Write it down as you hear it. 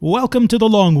Welcome to The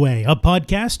Long Way, a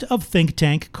podcast of think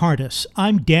tank Cardus.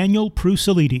 I'm Daniel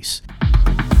Prusilides.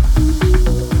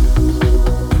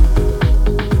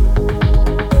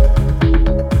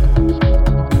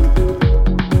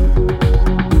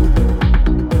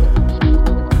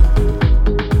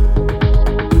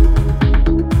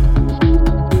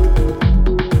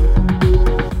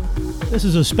 This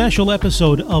is a special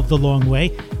episode of The Long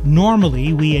Way.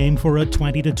 Normally, we aim for a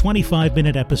 20 to 25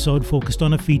 minute episode focused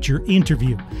on a feature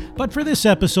interview. But for this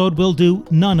episode, we'll do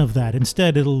none of that.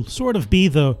 Instead, it'll sort of be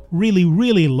the really,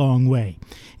 really long way.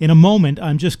 In a moment,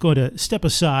 I'm just going to step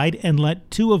aside and let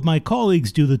two of my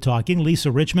colleagues do the talking,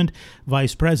 Lisa Richmond,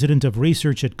 Vice President of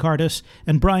Research at Cardus,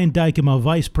 and Brian Dykema,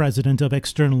 Vice President of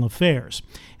External Affairs.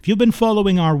 If you've been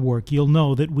following our work, you'll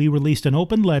know that we released an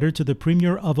open letter to the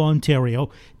Premier of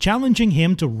Ontario challenging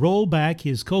him to roll back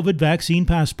his COVID vaccine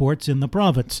passports in the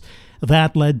province.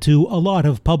 That led to a lot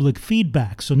of public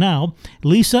feedback. So now,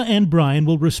 Lisa and Brian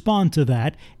will respond to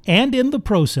that, and in the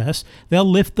process, they'll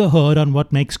lift the hood on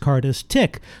what makes Cardus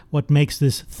tick, what makes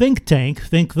this think tank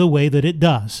think the way that it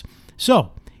does.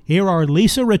 So, here are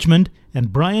Lisa Richmond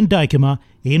and Brian Dykema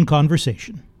in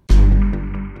conversation.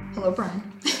 Hello, Brian.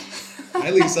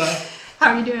 Hi, Lisa.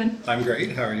 How are you doing? I'm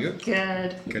great. How are you?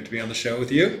 Good. Good to be on the show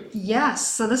with you. Yes,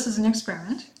 so this is an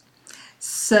experiment.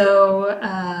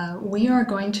 So we are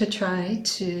going to try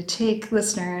to take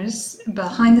listeners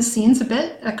behind the scenes a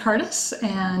bit at Cardus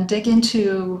and dig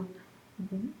into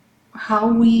how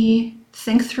we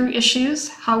think through issues,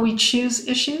 how we choose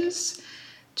issues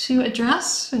to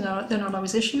address. You know, they're not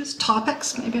always issues,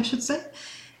 topics, maybe I should say.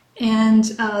 And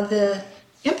the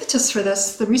impetus for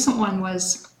this, the recent one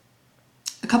was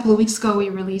a couple of weeks ago, we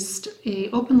released an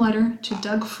open letter to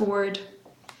Doug Ford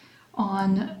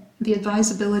on the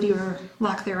advisability or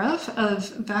lack thereof of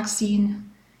vaccine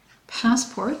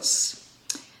passports,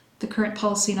 the current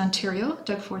policy in Ontario.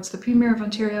 Doug Ford's the Premier of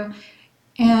Ontario.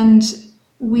 And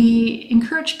we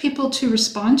encourage people to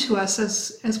respond to us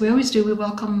as we always do. We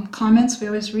welcome comments. We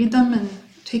always read them and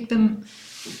take them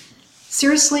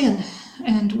seriously.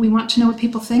 And we want to know what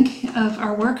people think of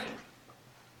our work.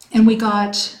 And we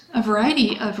got a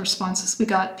variety of responses. We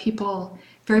got people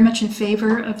very much in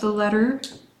favor of the letter,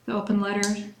 the open letter.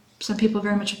 Some people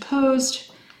very much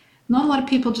opposed. Not a lot of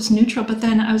people just neutral. But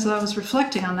then as I was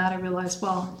reflecting on that, I realized,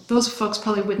 well, those folks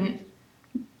probably wouldn't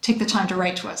take the time to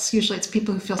write to us. Usually it's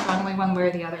people who feel strongly one way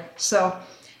or the other. So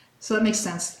that makes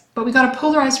sense. But we got a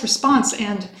polarized response.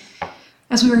 And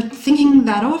as we were thinking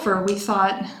that over, we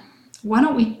thought, why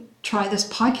don't we try this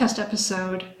podcast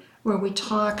episode where we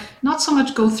talk, not so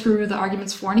much go through the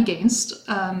arguments for and against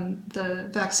the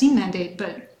vaccine mandate,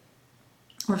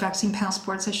 or vaccine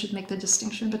passports, I should make the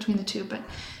distinction between the two, but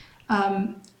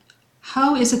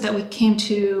how is it that we came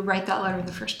to write that letter in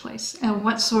the first place? And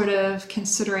what sort of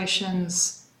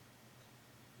considerations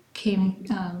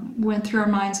went through our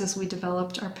minds as we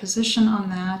developed our position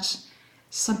on that?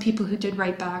 Some people who did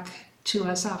write back to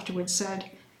us afterwards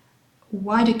said,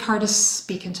 why did Cardus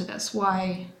speak into this?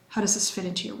 How does this fit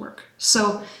into your work?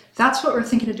 So that's what we're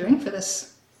thinking of doing for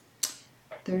this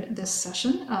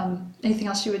session. Anything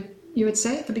else you would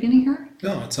say at the beginning here?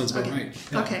 No, it sounds about right.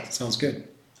 Yeah, okay. Sounds good.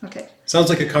 Okay. Sounds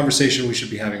like a conversation we should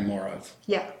be having more of.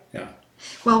 Yeah. Yeah.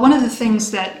 Well, one of the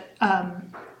things that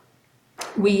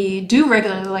we do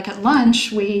regularly, like at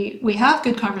lunch, we have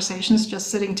good conversations just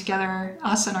sitting together,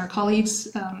 us and our colleagues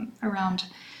around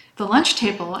the lunch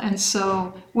table. And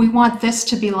so we want this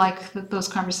to be like those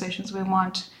conversations. We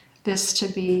want this to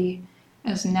be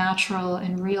as natural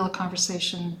and real a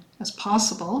conversation as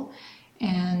possible.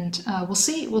 And we'll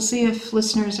see if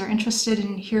listeners are interested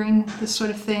in hearing this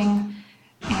sort of thing.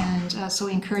 And so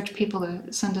we encourage people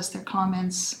to send us their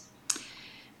comments.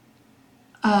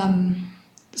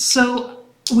 So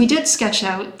we did sketch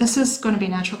out, this is going to be a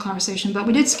natural conversation, but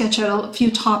we did sketch out a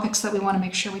few topics that we want to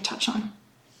make sure we touch on.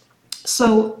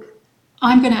 So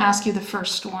I'm going to ask you the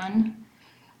first one,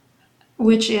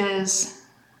 which is,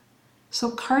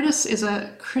 so Cardus is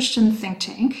a Christian think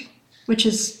tank, which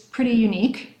is pretty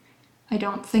unique. I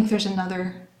don't think there's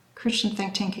another Christian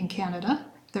think tank in Canada.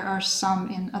 There are some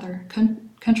in other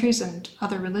countries and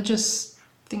other religious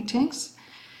think tanks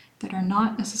that are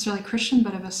not necessarily Christian,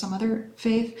 but of some other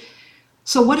faith.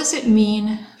 So what does it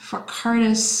mean for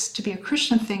Cardus to be a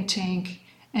Christian think tank,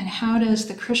 and how does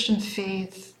the Christian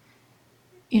faith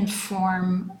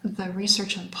inform the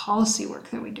research and policy work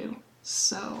that we do?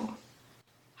 So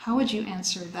how would you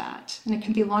answer that? And it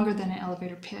can be longer than an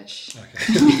elevator pitch.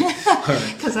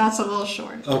 Okay. Because that's a little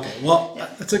short. Okay. Well, yeah.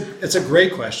 It's a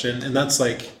great question, and that's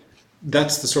like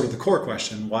that's the sort of the core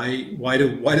question. Why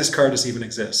does Cardus even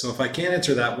exist? So if I can't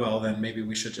answer that well, then maybe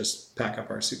we should just pack up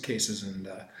our suitcases and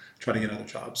try to get other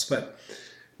jobs. But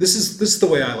this is the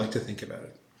way I like to think about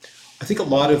it. I think a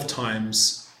lot of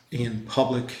times in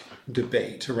public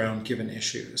debate around given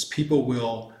issues, people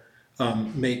will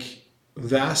make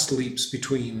vast leaps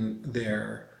between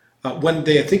their when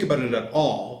they think about it at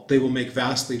all, they will make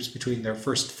vast leaps between their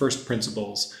first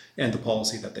principles and the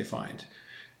policy that they find.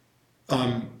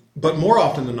 But more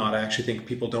often than not, I actually think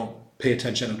people don't pay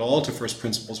attention at all to first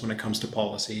principles when it comes to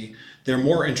policy. They're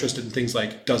more interested in things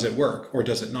like, does it work or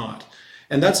does it not?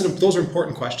 And those are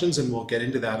important questions, and we'll get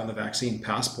into that on the vaccine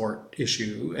passport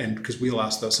issue, and because we'll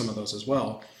ask some of those as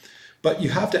well. But you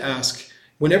have to ask,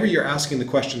 whenever you're asking the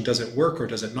question, does it work or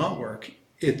does it not work?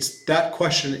 It's that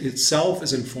question itself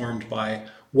is informed by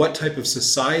what type of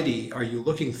society are you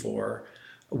looking for?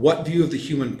 What view of the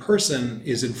human person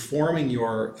is informing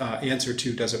your answer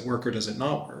to does it work or does it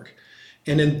not work?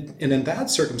 And in that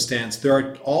circumstance, there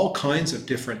are all kinds of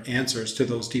different answers to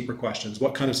those deeper questions.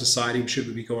 What kind of society should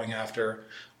we be going after?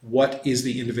 What is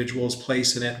the individual's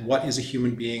place in it? What is a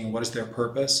human being? What is their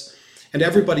purpose? And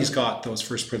everybody's got those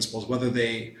first principles, whether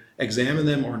they examine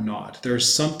them or not.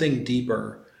 There's something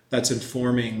deeper that's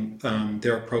informing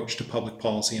their approach to public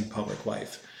policy and public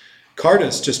life.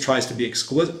 Cardus just tries to be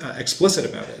explicit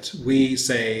about it. We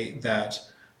say that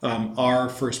our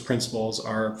first principles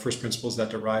are first principles that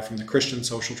derive from the Christian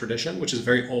social tradition, which is a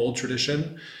very old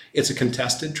tradition. It's a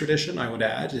contested tradition, I would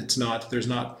add. There's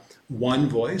not one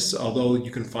voice, although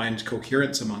you can find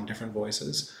coherence among different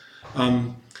voices.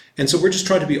 And so we're just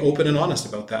trying to be open and honest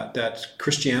about that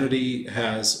Christianity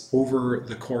has, over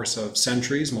the course of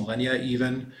centuries, millennia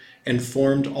even,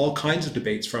 informed all kinds of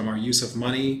debates, from our use of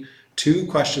money to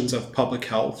questions of public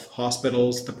health,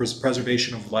 hospitals, the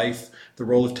preservation of life, the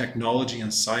role of technology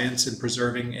and science in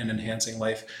preserving and enhancing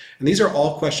life. And these are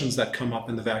all questions that come up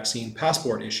in the vaccine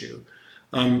passport issue.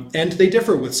 And they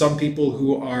differ with some people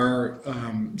who are,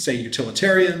 say,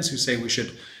 utilitarians, who say we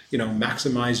should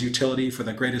maximize utility for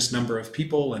the greatest number of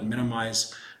people and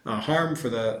minimize harm for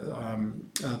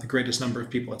the greatest number of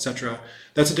people, etc.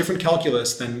 That's a different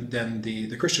calculus than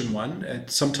the Christian one. And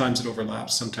sometimes it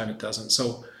overlaps, sometimes it doesn't.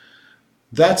 So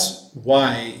that's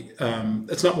why,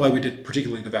 that's not why we did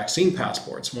particularly the vaccine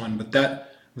passports one, but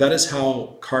that is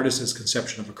how Cardus's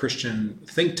conception of a Christian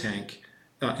think tank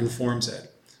informs it.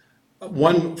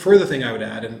 One further thing I would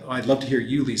add, and I'd love to hear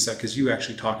you, Lisa, because you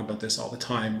actually talk about this all the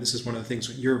time. This is one of the things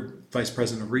when you're vice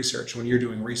president of research, when you're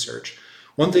doing research.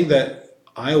 One thing that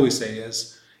I always say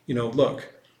is,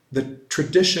 look, the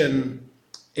tradition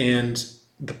and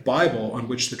the Bible on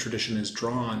which the tradition is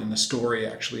drawn, and the story,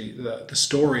 actually, the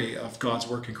story of God's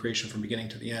work in creation from beginning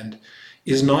to the end,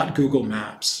 is not Google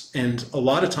Maps. And a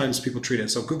lot of times people treat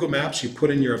it. So Google Maps, you put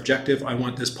in your objective, I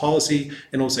want this policy,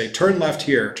 and it'll say, turn left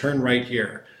here, turn right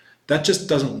here. That just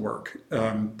doesn't work.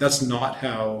 That's not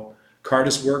how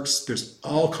Cardus works. There's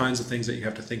all kinds of things that you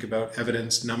have to think about: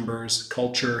 evidence, numbers,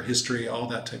 culture, history, all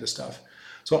that type of stuff.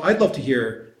 So I'd love to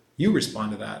hear you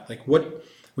respond to that. Like,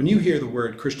 when you hear the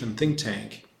word Christian think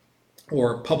tank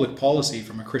or public policy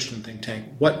from a Christian think tank,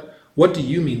 what do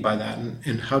you mean by that,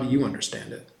 and how do you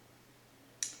understand it?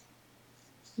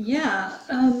 Yeah,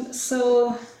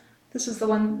 so this is the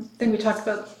one thing we talked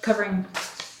about covering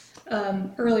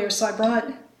earlier. So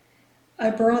I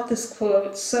brought this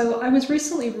quote. So I was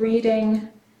recently reading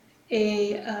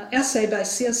a essay by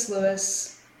C.S.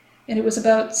 Lewis, and it was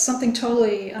about something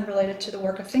totally unrelated to the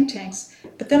work of think tanks.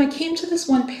 But then I came to this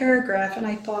one paragraph, and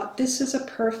I thought, this is a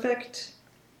perfect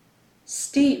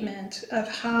statement of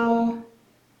how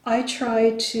I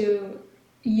try to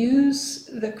use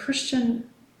the Christian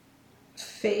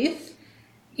faith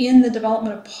in the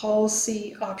development of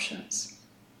policy options.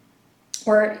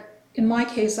 Or in my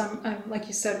case, I'm, like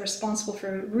you said, responsible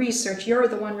for research. You're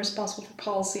the one responsible for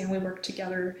policy, and we work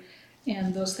together,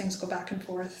 and those things go back and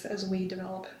forth as we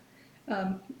develop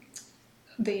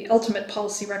the ultimate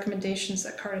policy recommendations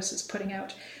that Cardus is putting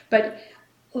out. But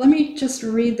let me just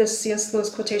read this C.S. Lewis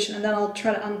quotation, and then I'll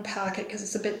try to unpack it, because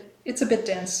it's a bit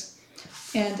dense.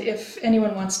 And if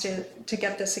anyone wants to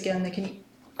get this again, they can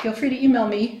feel free to email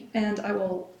me, and I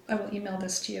will email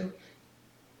this to you.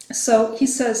 So he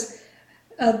says,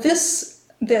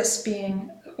 this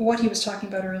being what he was talking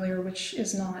about earlier, which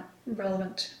is not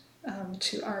relevant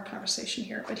to our conversation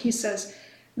here, but he says,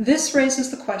 this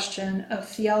raises the question of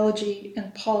theology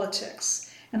and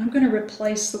politics. And I'm going to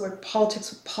replace the word politics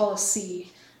with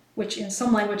policy, which in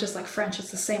some languages like French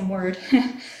is the same word.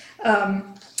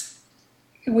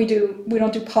 We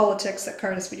don't do politics at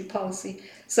Cardus, we do policy.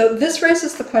 So this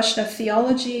raises the question of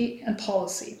theology and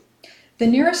policy. The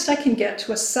nearest I can get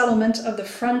to a settlement of the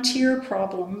frontier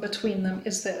problem between them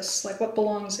is this, like what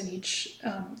belongs in each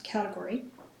category,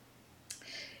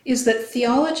 is that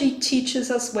theology teaches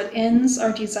us what ends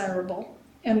are desirable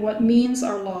and what means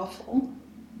are lawful,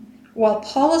 while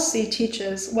policy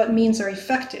teaches what means are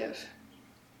effective.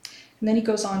 And then he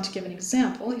goes on to give an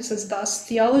example. He says, thus,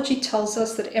 theology tells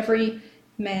us that every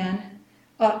man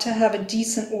ought to have a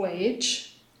decent wage.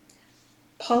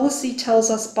 Policy tells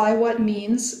us by what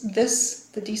means this,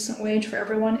 the decent wage for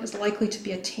everyone, is likely to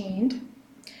be attained.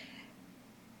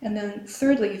 And then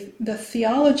thirdly, the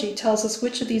theology tells us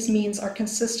which of these means are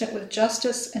consistent with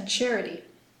justice and charity.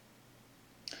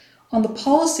 On the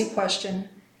policy question,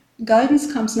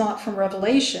 guidance comes not from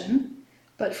revelation,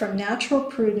 but from natural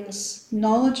prudence,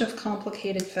 knowledge of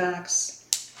complicated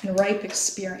facts, and ripe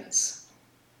experience.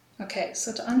 Okay,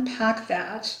 so to unpack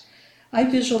that, I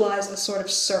visualize a sort of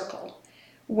circle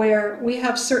where we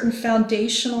have certain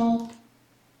foundational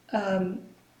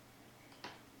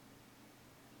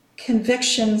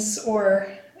convictions or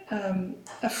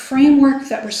a framework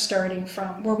that we're starting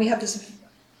from, where we have this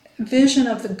vision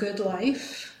of the good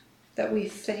life that we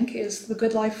think is the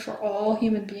good life for all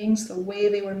human beings, the way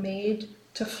they were made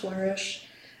to flourish.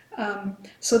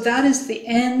 So that is the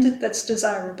end that's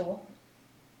desirable.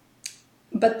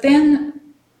 But then,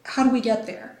 how do we get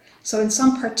there? So in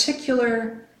some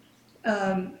particular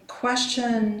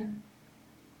question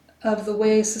of the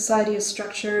way society is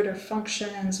structured or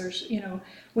functions, or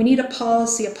we need a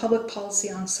policy, a public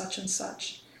policy on such and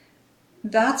such.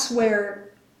 That's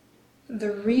where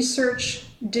the research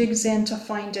digs in to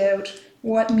find out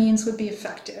what means would be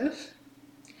effective.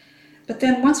 But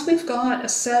then once we've got a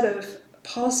set of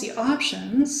policy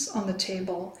options on the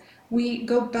table, we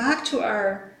go back to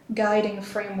our guiding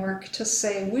framework to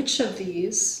say which of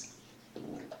these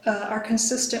are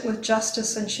consistent with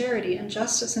justice and charity. And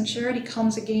justice and charity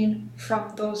comes again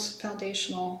from those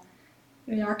foundational,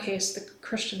 in our case, the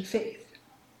Christian faith.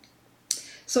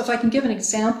 So if I can give an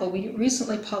example, we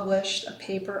recently published a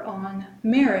paper on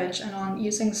marriage and on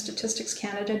using Statistics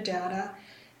Canada data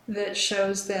that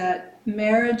shows that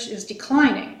marriage is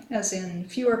declining, as in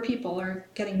fewer people are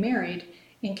getting married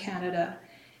in Canada,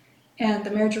 and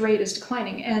the marriage rate is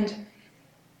declining. And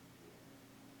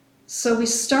so we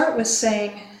start with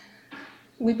saying,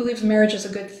 we believe marriage is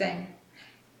a good thing.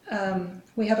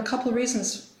 We have a couple of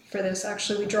reasons for this.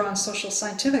 Actually, we draw on social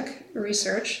scientific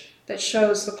research that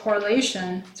shows the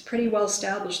correlation. It's pretty well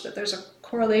established that there's a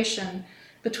correlation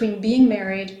between being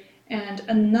married and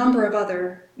a number of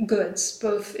other goods,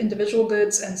 both individual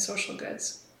goods and social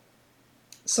goods.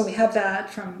 So we have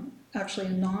that from actually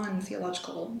a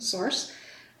non-theological source.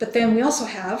 But then we also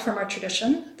have from our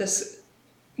tradition this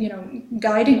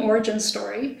guiding origin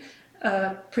story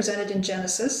presented in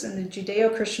Genesis, in the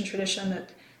Judeo-Christian tradition, that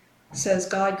says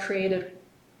God created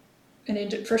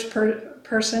an first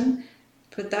person,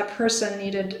 but that person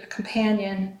needed a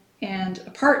companion and a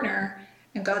partner,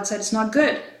 and God said it's not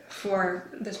good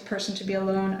for this person to be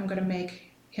alone. I'm going to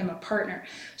make him a partner.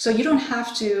 So you don't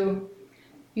have to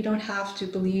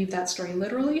believe that story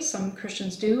literally. Some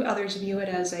Christians do. Others view it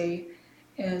as a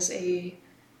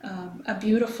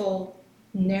beautiful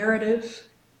narrative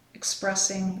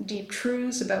expressing deep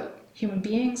truths about human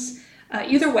beings.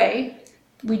 Either way,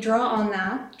 we draw on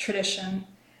that tradition,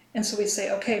 and so we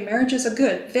say, okay, marriage is a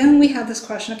good. Then we have this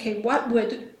question, okay, what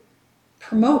would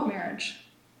promote marriage?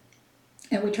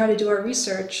 And we try to do our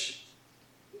research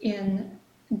in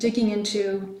digging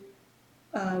into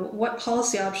what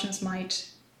policy options might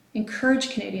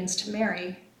encourage Canadians to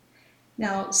marry.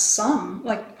 Now, some,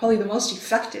 like probably the most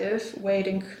effective way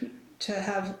to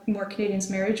have more Canadians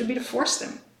married would be to force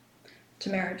them to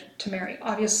marry.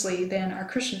 Obviously, then our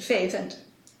Christian faith, and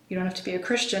you don't have to be a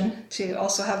Christian to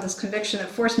also have this conviction that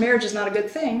forced marriage is not a good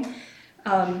thing,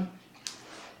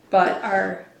 but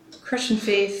our Christian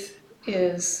faith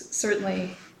is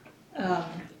certainly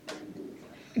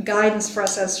guidance for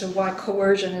us as to why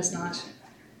coercion is not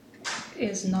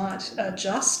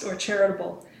just or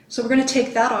charitable. So we're going to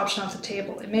take that option off the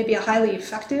table. It may be a highly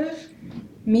effective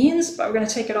means, but we're going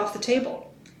to take it off the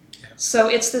table. So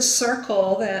it's this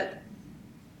circle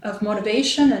of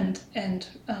motivation and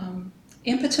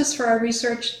impetus for our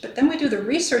research, but then we do the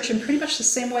research in pretty much the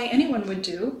same way anyone would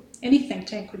do, any think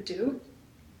tank would do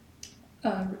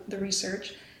the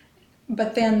research.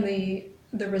 But then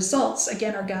the results,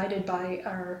 again, are guided by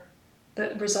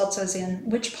the results as in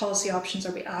which policy options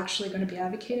are we actually going to be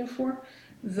advocating for.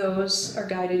 Those are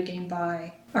guided again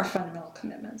by our fundamental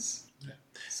commitments. Yeah.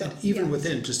 So, and even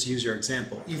within, just to use your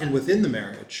example, even within the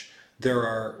marriage, there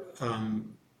are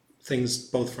things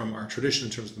both from our tradition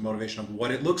in terms of the motivation of what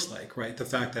it looks like, right? The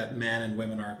fact that man and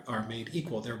women are made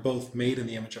equal. They're both made in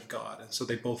the image of God, and so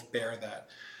they both bear that.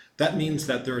 That means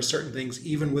that there are certain things,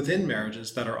 even within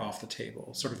marriages, that are off the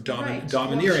table. Sort of Right.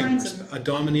 domineering, What kinds of- a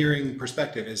domineering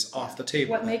perspective is off the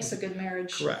table. What makes a good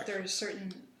marriage? Correct. There's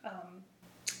certain,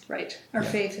 right. Our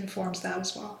Yeah. faith informs that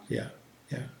as well. Yeah,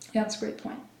 yeah. Yeah, that's a great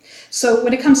point. So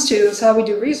when it comes to how we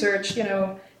do research,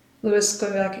 Lewis,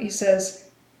 going back, he says,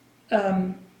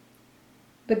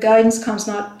 the guidance comes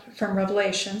not from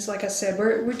revelations. Like I said,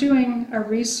 we're doing our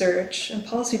research and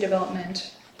policy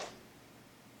development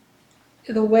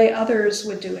the way others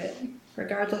would do it,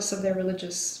 regardless of their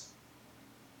religious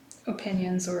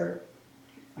opinions or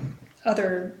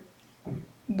other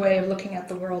way of looking at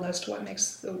the world as to what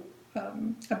makes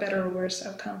a better or worse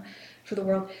outcome for the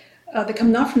world. They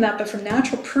come not from that, but from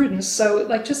natural prudence. So,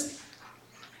 like, just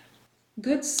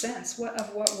good sense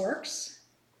of what works.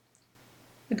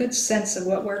 A good sense of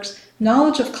what works.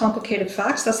 Knowledge of complicated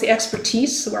facts. That's the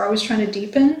expertise we're always trying to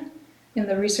deepen in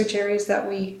the research areas that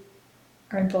we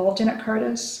are involved in at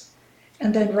Cardis.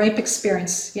 And then ripe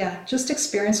experience. Yeah, just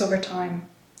experience over time.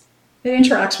 It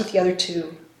interacts with the other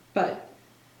two, but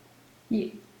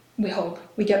we hope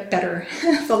we get better.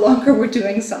 The longer we're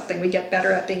doing something, we get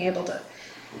better at being able to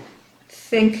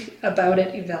think about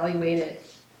it, evaluate it,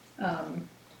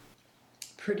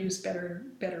 produce better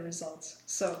results.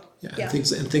 So Yeah.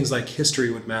 And things like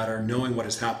history would matter. Knowing what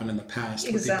has happened in the past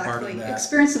would be part of exactly. that.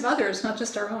 Experience of others, not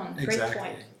just our own. Great Exactly.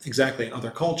 point. Exactly. And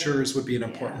other cultures would be an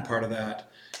important part of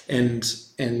that.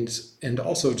 And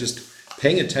also just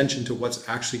paying attention to what's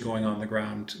actually going on the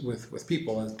ground with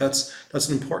people. That's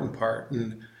an important part.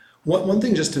 And one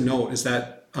thing just to note is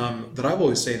that that I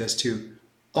always say this too.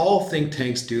 All think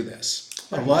tanks do this.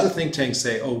 A lot of think tanks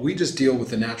say, oh, we just deal with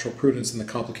the natural prudence and the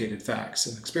complicated facts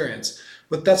and experience.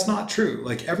 But that's not true.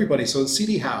 Like everybody, so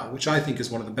CD Howe, which I think is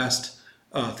one of the best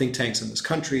think tanks in this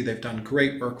country, they've done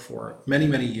great work for many,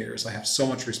 many years. I have so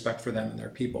much respect for them and their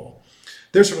people.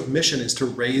 Their sort of mission is to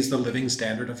raise the living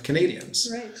standard of Canadians,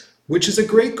 Right. which is a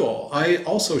great goal. I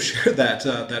also share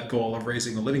that goal of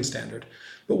raising the living standard.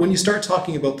 But when you start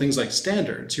talking about things like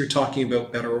standards, you're talking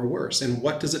about better or worse. And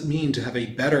what does it mean to have a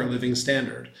better living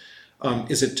standard?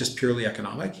 Is it just purely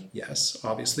economic? Yes,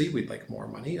 obviously, we'd like more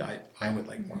money. I would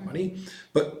like more money.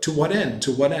 But to what end?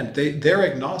 To what end? They're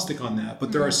agnostic on that.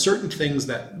 But there are certain things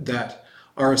that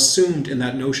are assumed in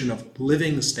that notion of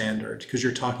living standard, because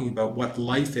you're talking about what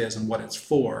life is and what it's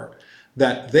for,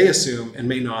 that they assume and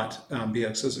may not be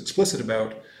as explicit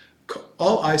about.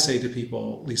 All I say to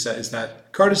people, Lisa, is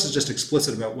that Cardis is just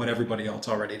explicit about what everybody else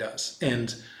already does.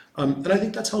 And I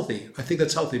think that's healthy. I think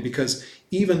that's healthy because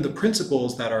even the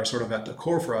principles that are sort of at the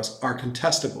core for us are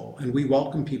contestable, and we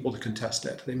welcome people to contest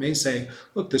it. They may say,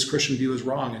 look, this Christian view is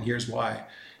wrong, and here's why.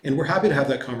 And we're happy to have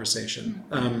that conversation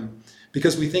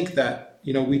because we think that,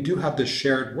 we do have this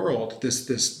shared world,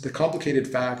 the complicated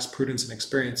facts, prudence, and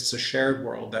experience is a shared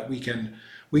world that we can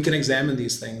examine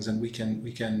these things and we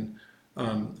can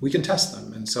test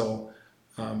them. And so,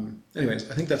 anyways,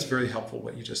 I think that's very helpful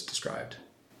what you just described.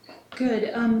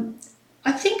 Good.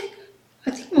 I think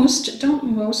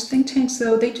most think tanks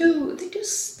though they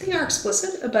are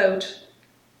explicit about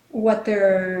what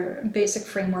their basic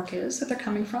framework is that they're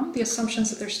coming from, the assumptions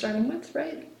that they're starting with,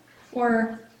 right?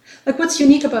 Or like what's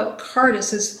unique about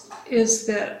Cardis is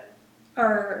that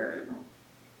our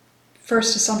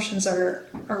first assumptions are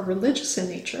religious in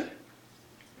nature,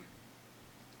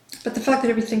 but the fact that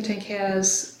every think tank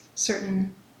has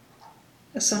certain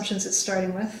assumptions it's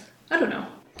starting with, I don't know.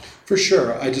 For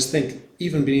sure. I just think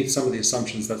even beneath some of the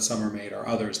assumptions that some are made are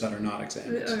others that are not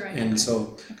examined. Right, and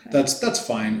so that's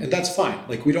fine. And that's fine.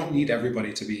 Like we don't need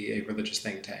everybody to be a religious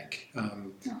think tank.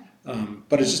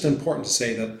 But it's just important to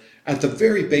say that at the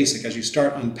very basic, as you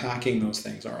start unpacking those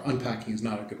things, or unpacking is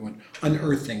not a good one,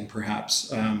 unearthing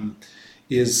perhaps,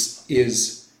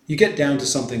 is you get down to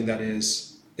something that it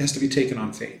has to be taken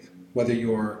on faith, whether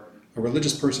you're a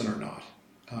religious person or not.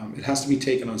 It has to be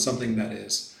taken on something that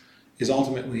is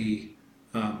ultimately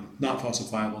not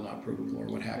falsifiable, not provable, or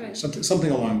what have you.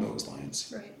 Something along those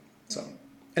lines. Right. So,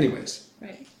 anyways.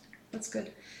 Right. That's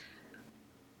good.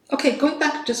 Okay, going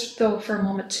back just though for a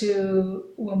moment to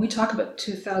when we talk about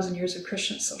 2,000 years of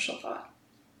Christian social thought,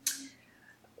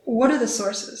 what are the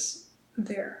sources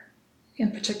there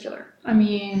in particular? I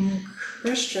mean,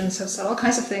 Christians have said all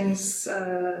kinds of things.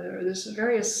 There's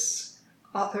various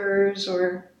authors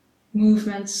or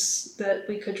movements that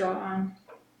we could draw on.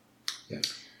 Yeah.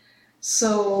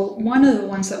 So one of the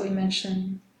ones that we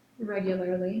mention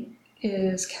regularly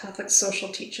is Catholic social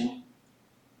teaching.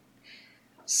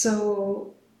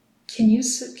 So Can you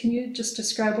just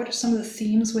describe what are some of the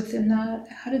themes within that?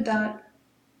 How did that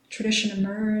tradition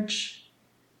emerge?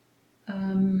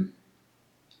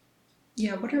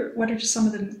 What are some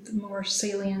of the more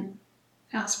salient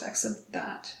aspects of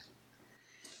that?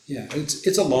 Yeah,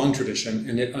 it's a long tradition,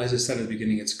 and as I said at the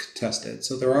beginning, it's contested.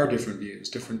 So there are different views,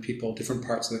 different people, different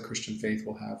parts of the Christian faith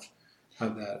will have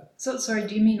that. So sorry,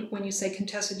 do you mean when you say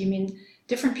contested, you mean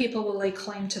different people will lay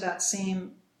claim to that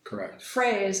same Correct.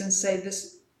 phrase and say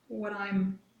this, what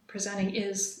I'm presenting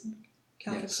is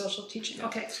Catholic Yes. social teaching.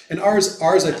 Okay. And ours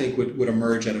I think would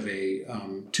emerge out of a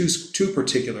two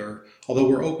particular, although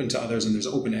we're open to others and there's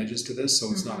open edges to this,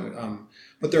 so it's not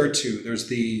but there are two.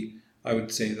 There's I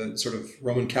would say the sort of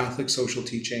Roman Catholic social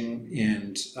teaching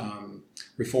and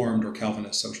Reformed or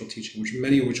Calvinist social teaching,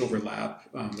 many of which overlap.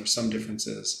 There's some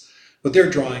differences, but they're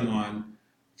drawing on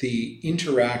the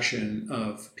interaction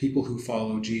of people who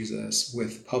follow Jesus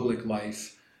with public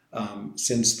life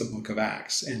since the Book of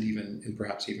Acts, and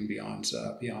perhaps even beyond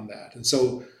that. And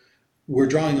so we're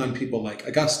drawing on people like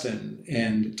Augustine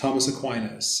and Thomas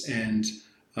Aquinas and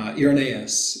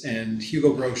Irenaeus and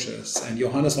Hugo Grotius and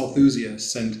Johannes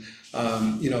Althusius, and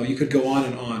you could go on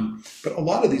and on. But a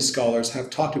lot of these scholars have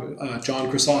talked about John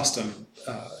Chrysostom,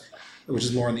 which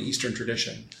is more in the Eastern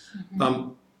tradition.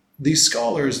 These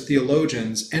scholars,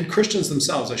 theologians, and Christians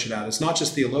themselves, I should add, it's not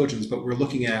just theologians, but we're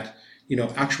looking at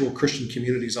actual Christian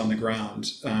communities on the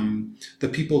ground, the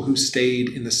people who stayed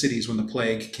in the cities when the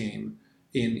plague came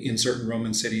in certain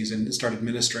Roman cities and started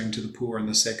ministering to the poor and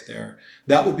the sick there.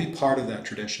 That would be part of that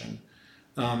tradition.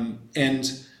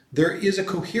 And there is a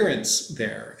coherence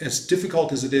there. As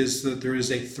difficult as it is, that there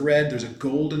is a thread, there's a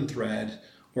golden thread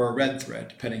or a red thread,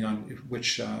 depending on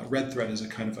which. Red thread is a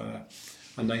kind of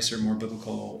a nicer, more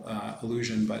biblical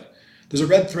allusion, but there's a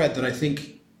red thread that I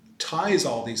think ties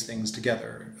all these things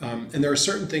together. And there are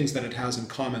certain things that it has in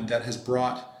common that has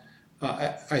brought,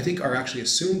 I think are actually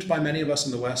assumed by many of us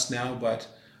in the West now, but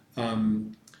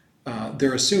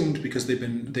they're assumed because they've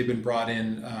been brought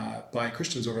in by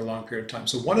Christians over a long period of time.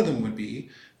 So one of them would be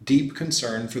deep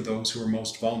concern for those who are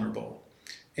most vulnerable.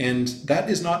 And that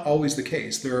is not always the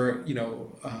case. There are,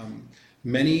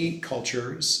 many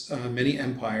cultures, many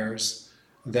empires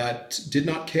that did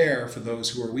not care for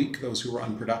those who were weak, those who were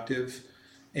unproductive.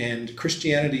 And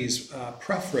Christianity's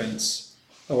preference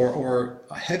or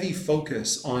a heavy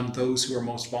focus on those who are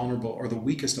most vulnerable or the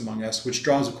weakest among us, which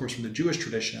draws, of course, from the Jewish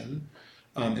tradition.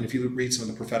 And if you read some of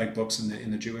the prophetic books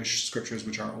in the Jewish scriptures,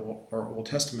 which are Old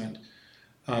Testament,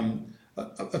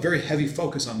 a very heavy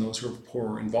focus on those who are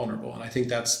poor and vulnerable. And I think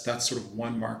that's sort of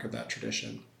one mark of that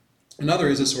tradition. Another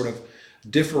is a sort of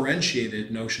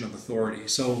differentiated notion of authority.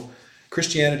 So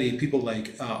Christianity, people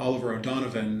like Oliver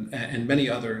O'Donovan and many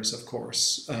others, of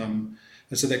course,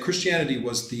 said that Christianity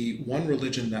was the one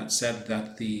religion that said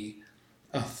that the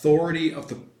authority of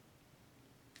the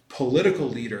political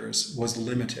leaders was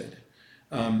limited.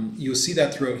 You'll see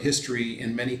that throughout history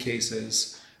in many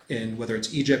cases, in whether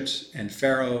it's Egypt and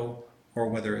Pharaoh, or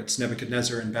whether it's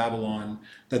Nebuchadnezzar in Babylon,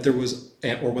 that there was,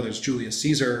 or whether it's Julius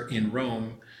Caesar in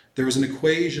Rome, there was an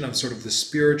equation of sort of the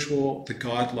spiritual, the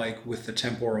godlike with the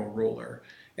temporal ruler.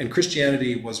 And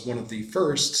Christianity was one of the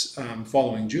first,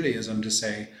 following Judaism, to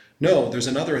say, no, there's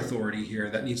another authority here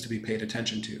that needs to be paid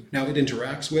attention to. Now it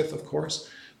interacts with, of course,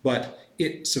 but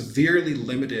it severely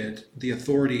limited the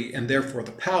authority and therefore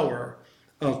the power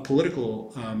of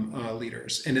political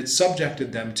leaders. And it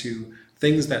subjected them to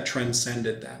things that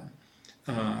transcended them.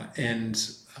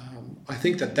 I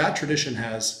think that tradition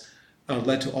has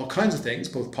led to all kinds of things,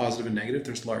 both positive and negative.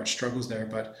 There's large struggles there,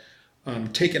 but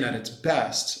taken at its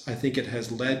best, I think it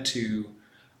has led to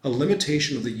a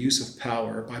limitation of the use of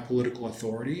power by political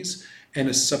authorities and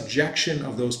a subjection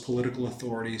of those political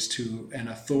authorities to an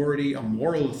authority, a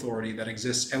moral authority that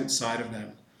exists outside of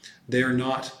them. They are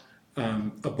not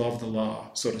above the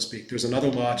law, so to speak. There's another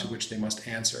law to which they must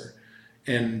answer.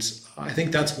 And I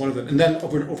think that's one of them. And then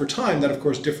over time, that of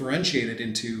course differentiated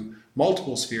into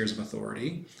multiple spheres of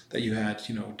authority, that you had,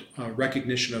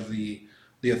 recognition of the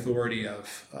authority of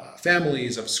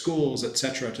families, of schools,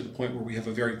 etc., to the point where we have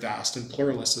a very vast and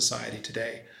pluralist society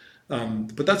today.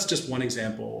 But that's just one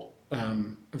example,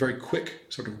 a very quick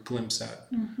sort of glimpse at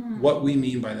what we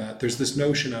mean by that. There's this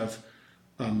notion of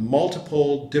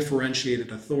multiple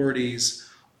differentiated authorities,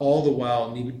 all the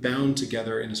while bound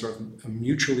together in a sort of a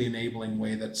mutually enabling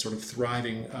way that's sort of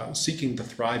thriving, seeking the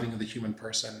thriving of the human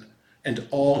person and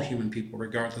all human people,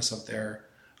 regardless of their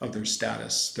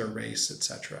status, their race,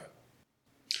 etc.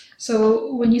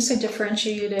 So when you say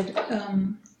differentiated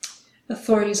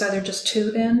authorities, are there just two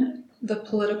then? The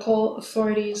political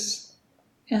authorities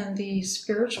and the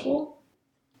spiritual?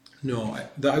 No,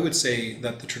 I would say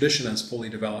that the tradition as fully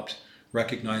developed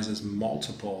recognizes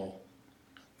multiple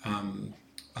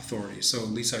authorities. So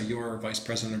Lisa, you're Vice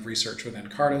President of Research within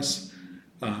Cardis.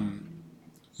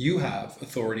 You have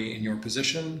authority in your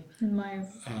position. In my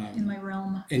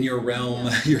realm. In your realm,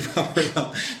 your proper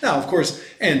realm. Now, of course,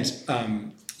 and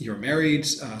you're married,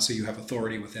 so you have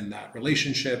authority within that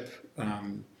relationship.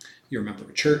 You're a member of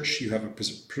a church, you have a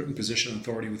position of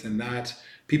authority within that.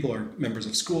 People are members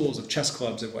of schools, of chess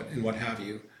clubs, and what have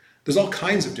you. There's all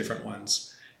kinds of different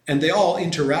ones, and they all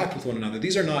interact with one another.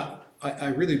 These are not, I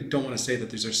really don't want to say that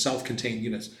these are self-contained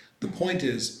units. The point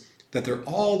is that they're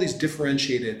all these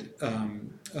differentiated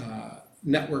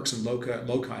networks and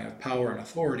loci of power and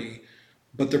authority,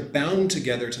 but they're bound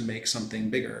together to make something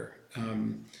bigger.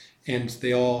 And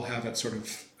they all have it sort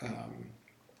of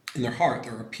in their heart.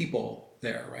 There are people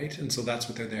there, right? And so that's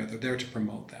what they're there. They're there to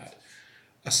promote that.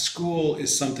 A school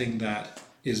is something that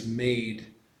is made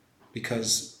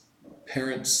because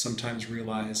parents sometimes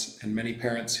realize, and many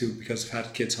parents who, because have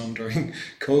had kids home during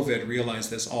COVID,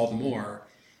 realize this all the more.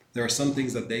 There are some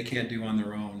things that they can't do on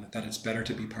their own that it's better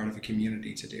to be part of a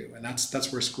community to do. And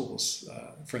that's where schools,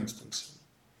 for instance,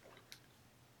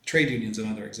 trade unions,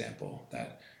 another example,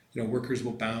 that workers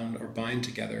will bind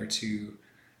together to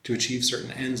achieve certain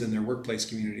ends in their workplace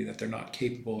community that they're not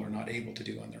capable or not able to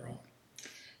do on their own.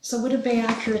 So would it be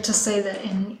accurate to say that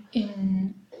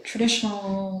in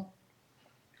traditional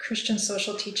Christian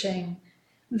social teaching,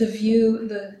 what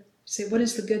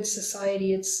is the good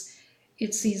society? It's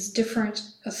these different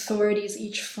authorities,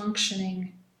 each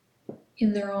functioning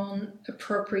in their own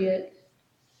appropriate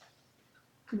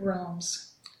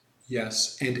realms.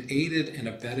 Yes, and aided and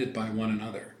abetted by one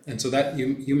another. And so that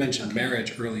you mentioned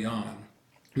marriage early on,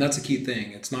 and that's a key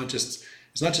thing. It's not just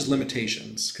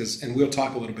limitations, and we'll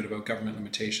talk a little bit about government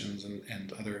limitations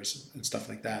and others and stuff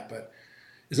like that, but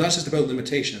it's not just about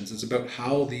limitations, it's about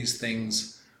how these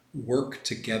things work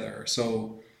together.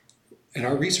 So, and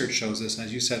our research shows this, and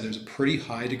as you said, there's a pretty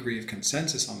high degree of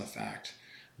consensus on the fact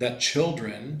that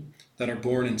children that are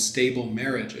born in stable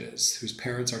marriages, whose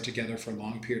parents are together for a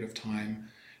long period of time,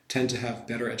 tend to have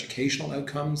better educational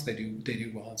outcomes. They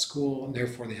do well in school, and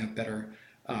therefore they have better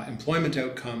employment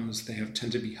outcomes. They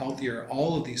tend to be healthier.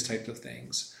 All of these types of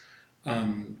things,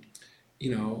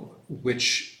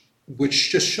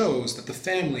 which just shows that the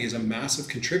family is a massive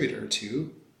contributor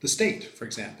to the state, for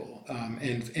example,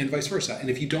 and vice versa. And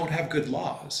if you don't have good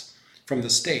laws from the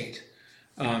state,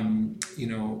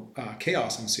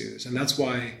 chaos ensues. And that's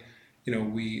why,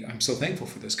 I'm so thankful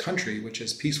for this country, which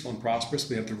is peaceful and prosperous.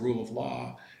 We have the rule of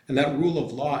law, and that rule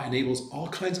of law enables all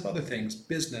kinds of other things: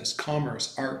 business,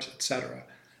 commerce, art, etc.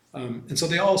 And so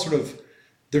they all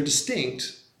they're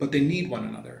distinct, but they need one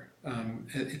another. I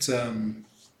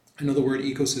know the word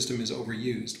ecosystem is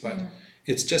overused, but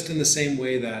it's just in the same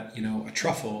way that, a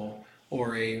truffle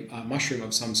or a mushroom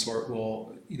of some sort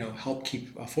will, help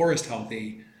keep a forest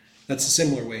healthy. That's a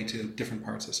similar way to different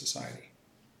parts of society.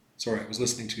 Sorry, I was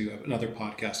listening to another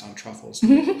podcast on truffles, so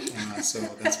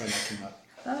that's why that came up.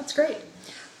 That's great.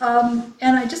 And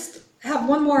I just have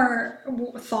one more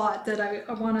thought that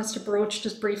I want us to broach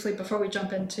just briefly before we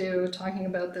jump into talking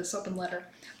about this open letter.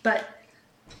 But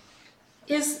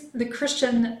is the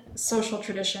Christian social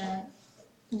tradition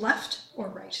left or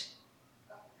right?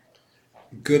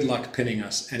 Good luck pinning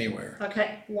us anywhere.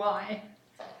 Okay, why?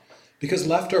 Because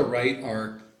left or right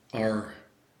are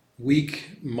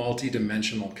weak,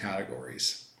 multi-dimensional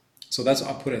categories. So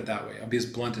I'll put it that way. I'll be as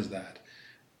blunt as that.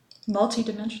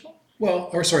 Multi-dimensional?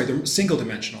 They're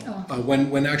single-dimensional.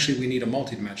 When actually we need a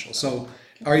multi-dimensional. So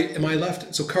am I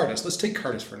left? So Cardis, let's take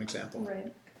Cardis for an example.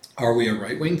 Right. Are we a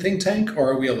right-wing think tank or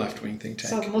are we a left-wing think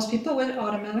tank? So most people would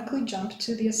automatically jump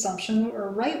to the assumption that we're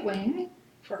right-wing.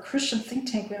 For a Christian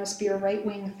think tank, we must be a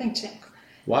right-wing think tank.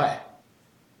 Why?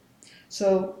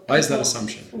 So why is that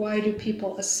assumption? Why do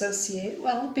people associate?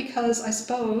 Well, because I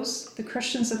suppose the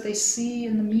Christians that they see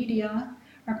in the media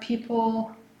are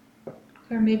people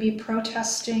who are maybe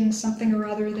protesting something or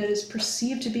other that is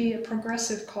perceived to be a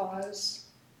progressive cause,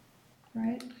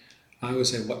 right? I would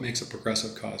say, what makes a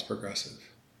progressive cause progressive?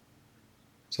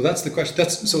 So that's the question.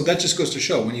 So that just goes to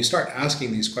show when you start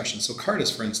asking these questions. So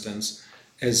Cardis, for instance,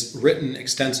 has written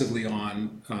extensively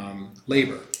on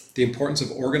labor, the importance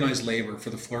of organized labor for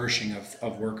the flourishing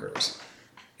of workers.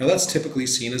 Now that's typically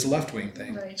seen as a left-wing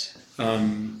thing. Right.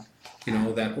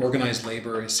 That organized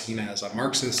labor is seen as a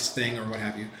Marxist thing or what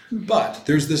have you. But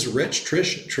there's this rich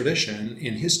tradition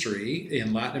in history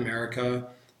in Latin America,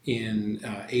 in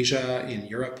Asia, in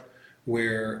Europe,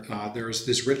 where there's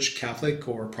this rich Catholic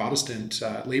or Protestant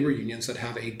labor unions that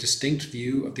have a distinct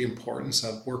view of the importance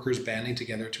of workers banding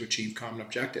together to achieve common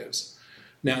objectives.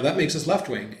 Now that makes us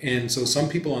left-wing. And so some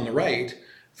people on the right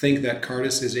think that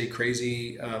Cardis is a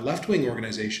crazy left-wing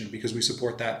organization because we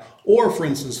support that. Or, for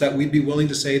instance, that we'd be willing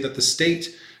to say that the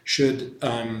state should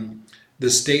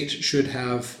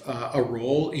have a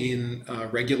role in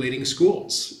regulating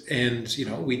schools. And,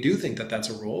 we do think that that's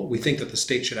a role. We think that the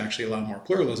state should actually allow more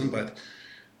pluralism, but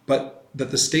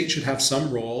that the state should have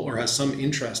some role or has some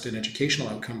interest in educational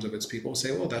outcomes of its people.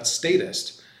 Say, well, that's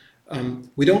statist.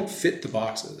 We don't fit the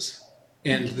boxes.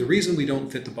 And the reason we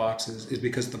don't fit the boxes is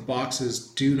because the boxes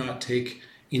do not take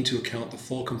into account the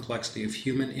full complexity of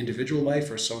human individual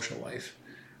life or social life.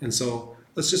 And so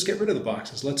let's just get rid of the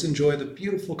boxes. Let's enjoy the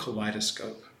beautiful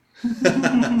kaleidoscope.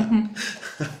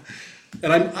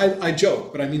 And I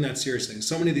joke, but I mean that seriously.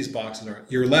 So many of these boxes are,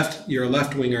 you're a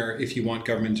left winger if you want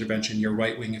government intervention, you're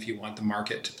right wing if you want the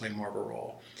market to play more of a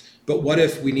role. But what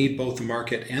if we need both the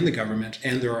market and the government,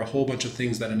 and there are a whole bunch of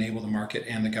things that enable the market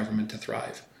and the government to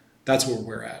thrive? That's where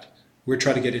we're at. We're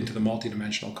trying to get into the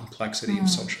multidimensional complexity of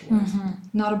social life.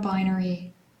 Not a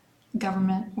binary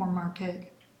government or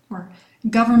market, or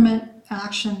government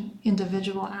action,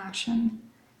 individual action.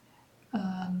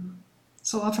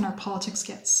 So often our politics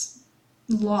gets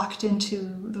locked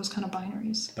into those kind of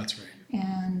binaries. That's right.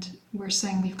 And we're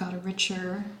saying we've got a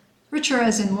richer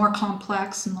as in more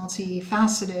complex and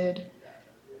multifaceted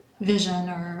vision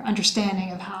or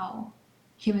understanding of how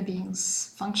human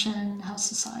beings function, how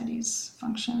societies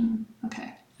function.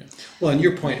 Okay. Yeah. Well, and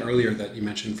your point earlier that you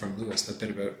mentioned from Lewis, that bit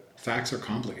about facts are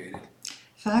complicated.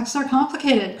 Facts are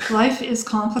complicated. Life is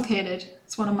complicated.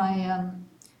 It's one of my,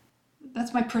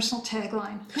 that's my personal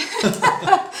tagline.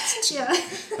 Yeah.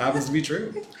 Happens to be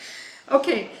true.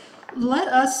 Okay, let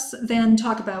us then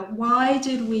talk about why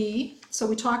did we, so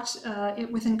we talked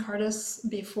it within Cardis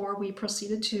before we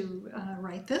proceeded to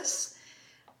write this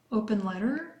open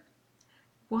letter.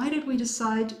 Why did we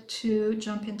decide to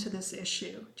jump into this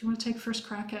issue? Do you want to take first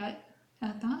crack at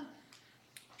that?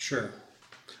 Sure.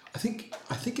 I think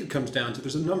it comes down to,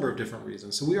 there's a number of different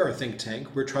reasons. So we are a think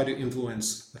tank. We're trying to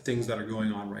influence the things that are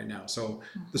going on right now. So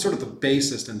the sort of the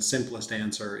basest and simplest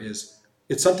answer is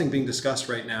it's something being discussed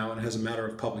right now and it has a matter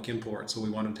of public import. So we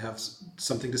wanted to have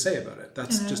something to say about it.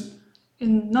 That's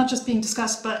not just being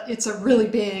discussed, but it's a really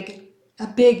big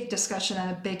discussion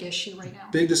and a big issue right now.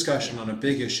 Big discussion on a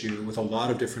big issue with a lot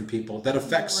of different people that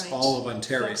affects all of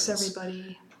Ontarians. Affects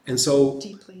everybody. And so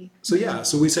deeply.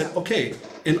 So we said, okay,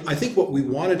 and I think what we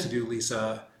wanted to do,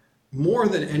 Lisa, more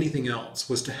than anything else,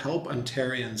 was to help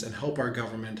Ontarians and help our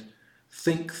government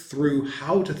think through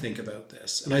how to think about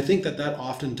this. And I think that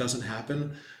often doesn't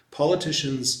happen.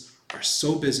 Politicians are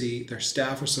so busy, their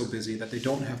staff are so busy that they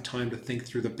don't have time to think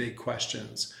through the big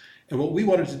questions. And what we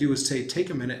wanted to do is say, take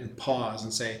a minute and pause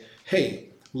and say, hey,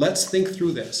 let's think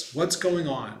through this. What's going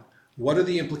on? What are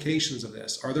the implications of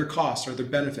this? Are there costs? Are there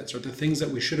benefits? Are there things that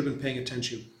we should have been paying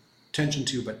attention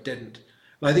to but didn't?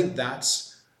 And I think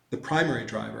that's the primary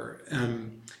driver.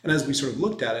 And as we sort of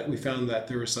looked at it, we found that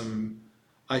there was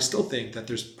I still think that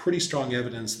there's pretty strong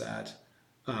evidence that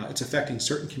it's affecting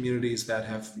certain communities that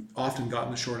have often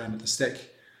gotten the short end of the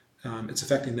stick. It's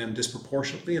affecting them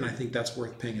disproportionately, and I think that's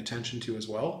worth paying attention to as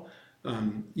well.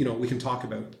 We can talk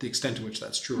about the extent to which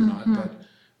that's true or not,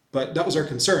 but that was our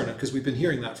concern because we've been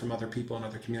hearing that from other people in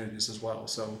other communities as well.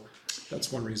 So that's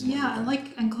one reason. Yeah,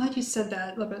 I'm glad you said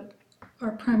that. But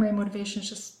our primary motivation is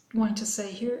just wanting to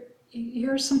say here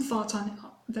are some thoughts on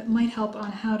that might help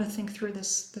on how to think through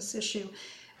this issue,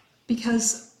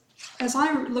 because as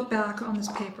I look back on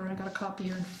this paper, I got a copy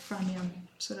here in front of me. I'm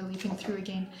sort of leafing through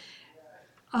again.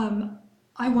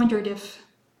 I wondered if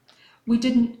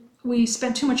we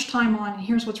spent too much time on, and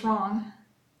here's what's wrong,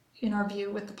 in our view,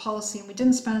 with the policy, and we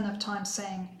didn't spend enough time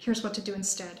saying, here's what to do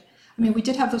instead. I mean, we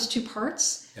did have those two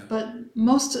parts, but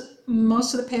most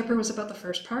of the paper was about the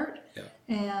first part,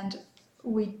 and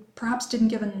we perhaps didn't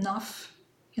give enough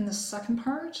in the second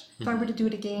part. If I were to do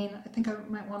it again, I think I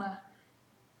might want to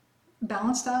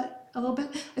balance that a little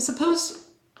bit. I suppose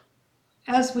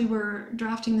as we were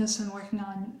drafting this and working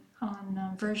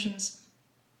on versions,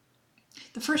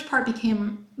 the first part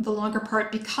became the longer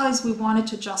part because we wanted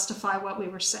to justify what we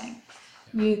were saying.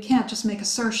 You can't just make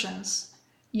assertions,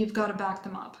 you've got to back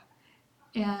them up.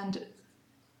 And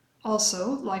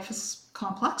also, life is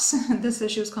complex, this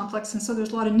issue is complex, and so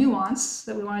there's a lot of nuance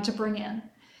that we wanted to bring in.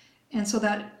 And so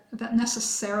that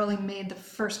necessarily made the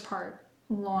first part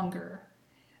longer,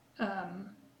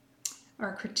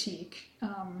 our critique.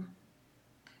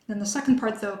 Then the second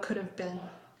part, though, could have been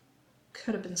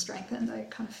strengthened, I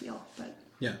kind of feel. But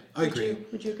yeah, I agree.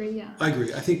 Would you agree? Yeah. I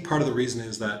agree. I think part of the reason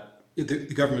is that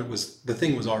the government the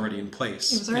thing was already in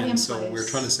place. It was already in place. And so we're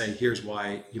trying to say, here's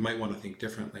why you might want to think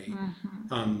differently.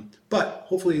 But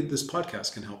hopefully this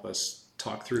podcast can help us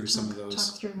talk through some of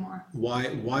those. Talk through more.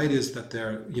 Why it is that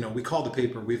they're, we call the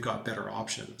paper "We've Got Better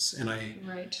Options," and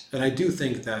Right. I do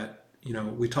think that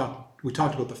we talked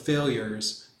about the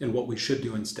failures and what we should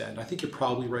do instead. I think you're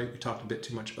probably right. We talked a bit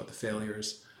too much about the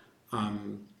failures,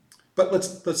 but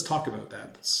let's talk about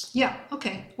that. Yeah.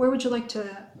 Okay. Where would you like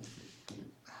to?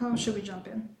 How should we jump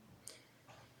in?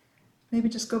 Maybe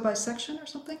just go by section or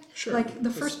something. Sure. Like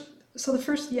the first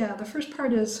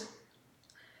part is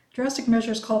drastic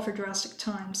measures call for drastic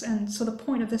times, and so the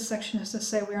point of this section is to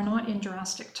say we are not in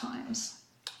drastic times.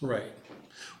 Right.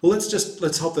 Well,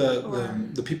 let's help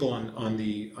the people on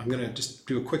the. I'm going to just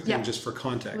do a quick thing just for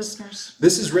context. Listeners.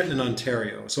 This is written in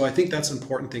Ontario, so I think that's an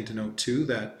important thing to note too.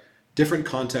 That different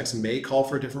contexts may call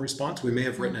for a different response. We may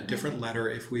have written a different letter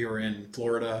if we were in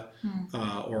Florida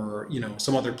or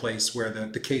some other place where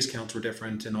the case counts were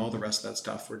different and all the rest of that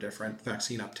stuff were different,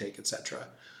 vaccine uptake, etc.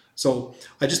 So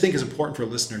I just think it's important for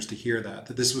listeners to hear that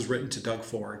this was written to Doug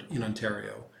Ford in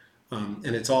Ontario.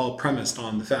 And it's all premised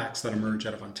on the facts that emerge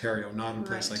out of Ontario, not in a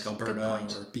place like Alberta or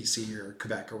BC or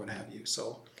Quebec or what have you.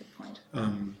 So, good point.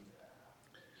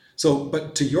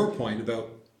 But to your point about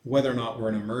whether or not we're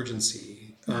in an emergency,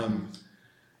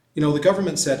 the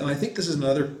government said, and I think this is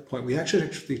another point, we actually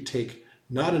take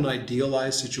not an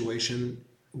idealized situation.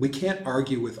 We can't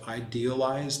argue with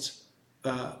idealized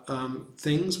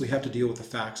things. We have to deal with the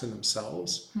facts in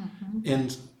themselves.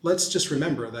 And let's just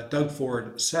remember that Doug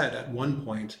Ford said at one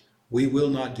point, we will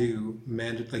not do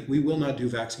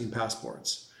vaccine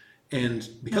passports. And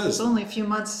because it was only a few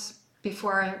months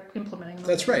before implementing them.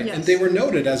 That's right. Yes. And they were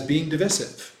noted as being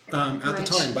divisive at the Right.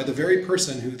 time by the very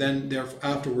person who then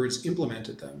afterwards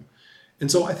implemented them.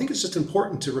 And so I think it's just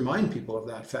important to remind people of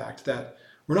that fact, that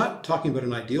we're not talking about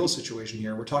an ideal situation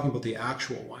here. We're talking about the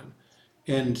actual one.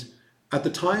 And at the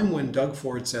time when Doug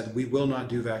Ford said, we will not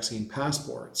do vaccine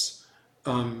passports,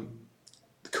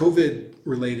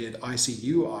 COVID-related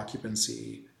ICU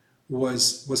occupancy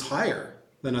was higher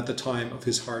than at the time of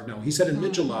his hard no. He said in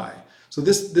mid-July. So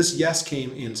this yes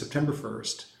came in September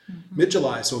 1st,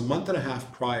 mid-July, so a month and a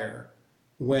half prior,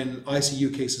 when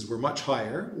ICU cases were much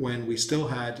higher, when we still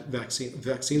had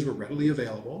vaccines were readily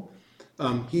available.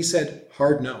 He said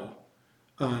hard no.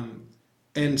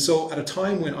 And so at a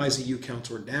time when ICU counts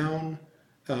were down,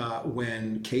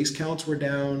 when case counts were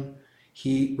down,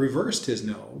 he reversed his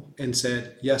no and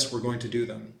said, yes, we're going to do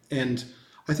them. And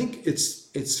I think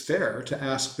it's fair to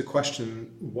ask the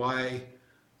question, why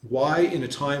in a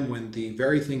time when the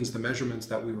very things, the measurements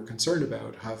that we were concerned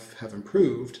about have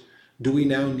improved, do we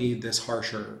now need this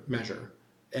harsher measure?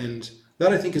 And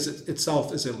that I think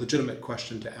itself is a legitimate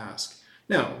question to ask.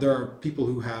 Now, there are people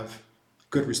who have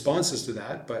good responses to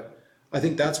that, but I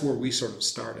think that's where we sort of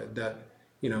started, that,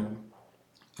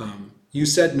 you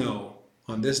said no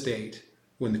on this date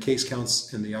when the case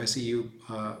counts and the ICU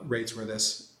rates were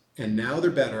this, and now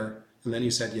they're better, and then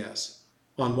you said yes.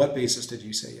 On what basis did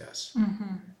you say yes?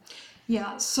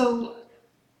 Yeah, so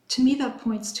to me that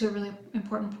points to a really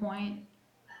important point,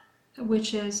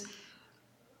 which is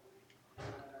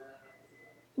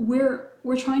we're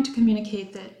trying to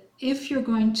communicate that if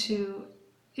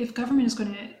government is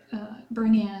going to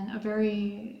bring in a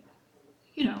very,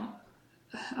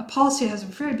 a policy that has a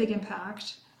very big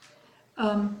impact,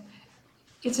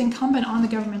 it's incumbent on the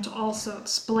government to also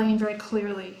explain very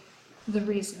clearly the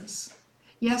reasons.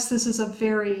 Yes, this is a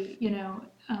very,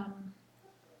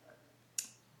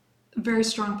 very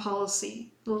strong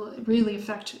policy, will really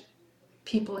affect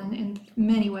people in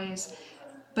many ways,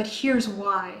 but here's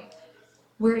why.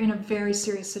 We're in a very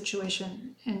serious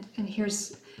situation, and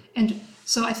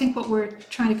so I think what we're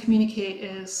trying to communicate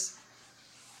is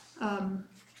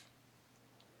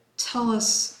tell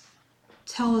us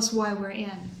why we're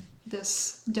in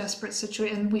this desperate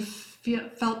situation, and we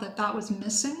felt that was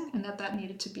missing and that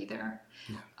needed to be there.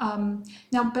 Yeah.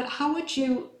 Now, but how would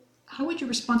you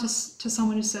respond to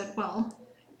someone who said, well,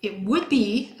 it would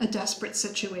be a desperate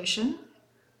situation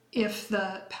if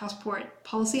the passport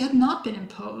policy had not been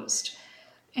imposed,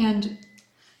 and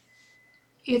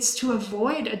it's to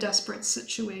avoid a desperate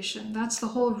situation. That's the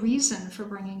whole reason for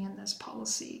bringing in this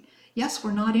policy. Yes,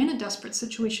 we're not in a desperate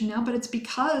situation now, but it's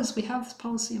because we have this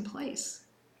policy in place.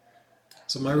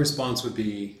 So my response would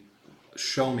be,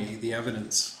 show me the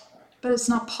evidence. But it's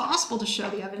not possible to show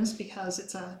the evidence because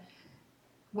it's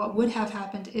what would have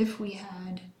happened if we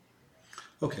had.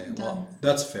 Okay, well,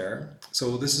 that's fair.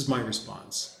 So this is my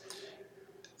response.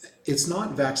 It's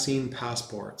not vaccine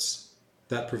passports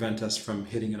that prevent us from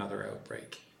hitting another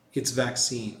outbreak. It's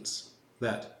vaccines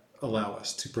that allow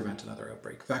us to prevent another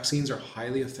outbreak. Vaccines are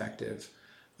highly effective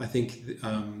I think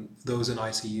those in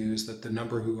ICUs, that the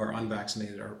number who are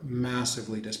unvaccinated are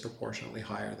massively disproportionately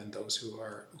higher than those who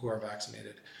are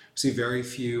vaccinated. We see very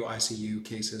few ICU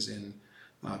cases in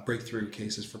breakthrough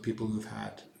cases for people who've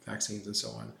had vaccines and so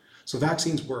on. So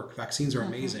vaccines work. Vaccines are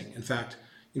amazing. In fact,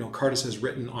 Cardis has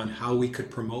written on how we could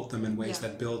promote them in ways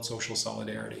that build social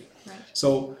solidarity. Right.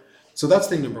 So that's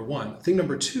thing number one. Thing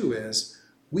number two is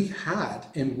we had,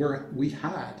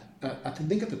 I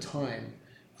think at the time,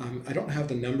 I don't have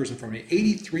the numbers in front of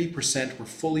me, 83% were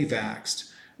fully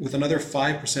vaxxed, with another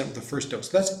 5% with the first dose.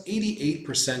 So that's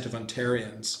 88% of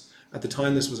Ontarians at the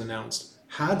time this was announced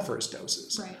had first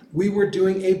doses. Right. We were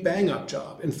doing a bang-up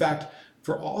job. In fact,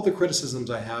 for all the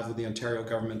criticisms I have of the Ontario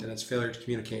government and its failure to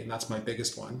communicate, and that's my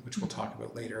biggest one, which we'll talk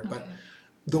about later, but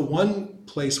the one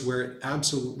place where it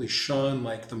absolutely shone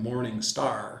like the morning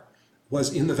star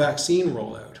was in the vaccine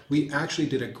rollout. We actually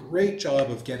did a great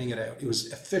job of getting it out. It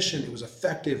was efficient, it was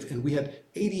effective, and we had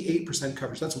 88%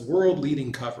 coverage. That's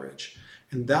world-leading coverage.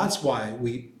 And that's why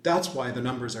the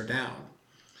numbers are down.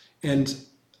 And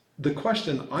the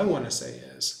question I want to say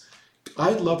is,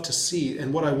 I'd love to see,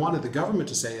 and what I wanted the government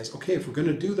to say is, okay, if we're going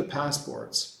to do the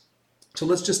passports, so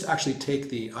let's just actually take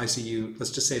the ICU,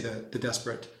 let's just say the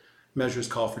desperate measures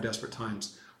call for desperate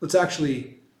times. Let's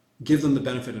actually give them the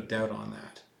benefit of doubt on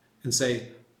that and say,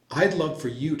 I'd love for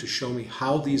you to show me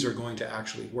how these are going to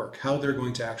actually work, how they're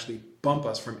going to actually bump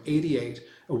us from 88,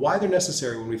 and why they're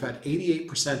necessary when we've had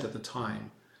 88% at the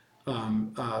time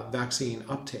vaccine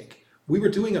uptake. We were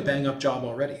doing a bang-up job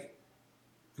already.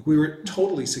 We were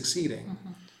totally succeeding.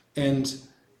 And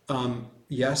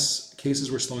yes,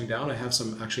 cases were slowing down. I have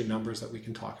some actually numbers that we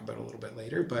can talk about a little bit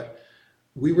later, but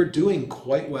we were doing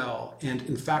quite well, and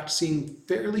in fact seeing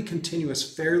fairly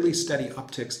continuous, fairly steady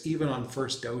upticks even on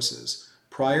first doses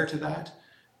prior to that.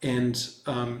 And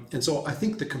so I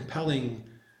think the compelling,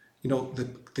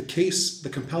 the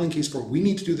compelling case for we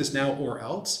need to do this now or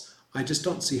else, I just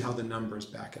don't see how the numbers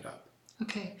back it up.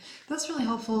 Okay, that's really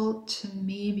helpful to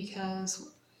me, because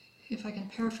if I can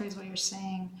paraphrase what you're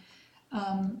saying,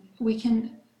 we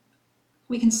can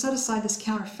set aside this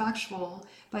counterfactual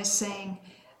by saying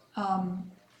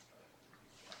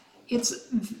it's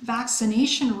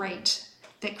vaccination rate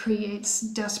that creates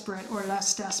desperate or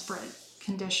less desperate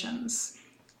conditions.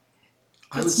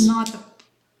 And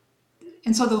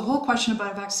so the whole question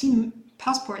about a vaccine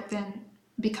passport then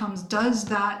becomes, does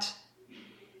that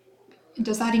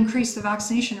increase the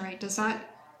vaccination rate? Does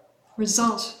that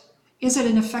result, is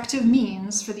it an effective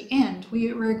means for the end?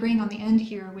 We're agreeing on the end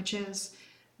here, which is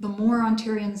the more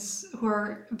Ontarians who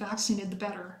are vaccinated, the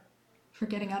better for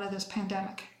getting out of this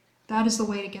pandemic. That is the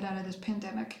way to get out of this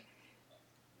pandemic.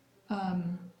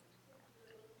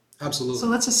 Absolutely. So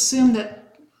let's assume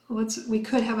that we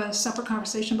could have a separate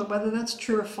conversation about whether that's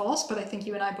true or false, but I think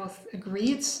you and I both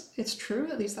agree it's true.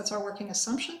 At least that's our working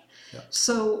assumption. Yeah.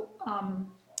 So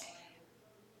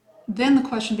then the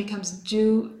question becomes,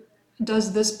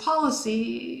 does this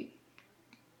policy,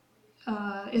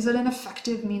 is it an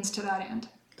effective means to that end?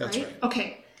 That's right.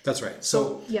 Okay. That's right.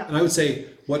 So, yeah. And I would say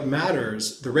what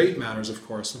matters, the rate matters, of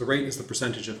course. So the rate is the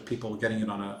percentage of people getting it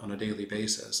on a daily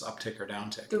basis, uptick or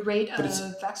downtick. The rate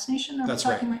of vaccination are we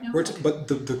talking right now? But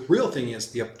the real thing is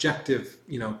the objective,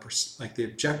 the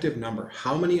objective number.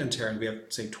 How many Ontarians, we have,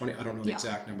 say 20, I don't know the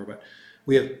exact number, but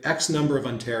we have X number of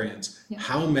Ontarians. Yeah.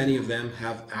 How many of them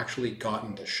have actually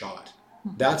gotten the shot?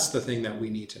 Mm-hmm. That's the thing that we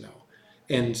need to know.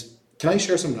 And can I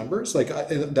share some numbers sort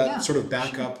of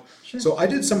back up? Sure. So I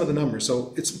did some of the numbers.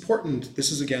 So it's important.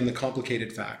 This is again the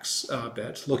complicated facts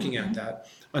bit. Looking at that,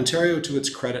 Ontario, to its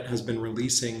credit, has been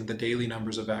releasing the daily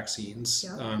numbers of vaccines.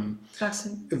 Yeah.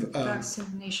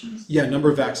 Vaccinations. Yeah, number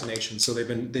of vaccinations. So they've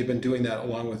been doing that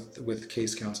along with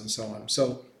case counts and so on.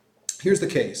 So here's the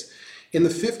case. In the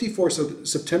 54, so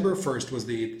September 1st was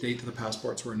the date that the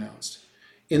passports were announced.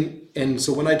 And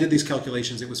so when I did these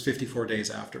calculations, it was 54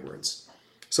 days afterwards.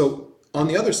 So on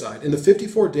the other side, in the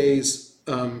 54 days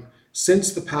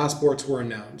since the passports were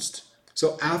announced,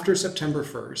 so after September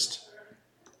 1st,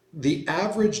 the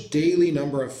average daily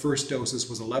number of first doses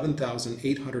was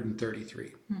 11,833.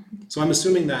 Mm-hmm. So I'm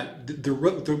assuming that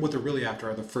what they're really after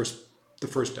are the first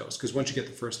dose, because once you get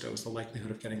the first dose, the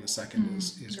likelihood of getting the second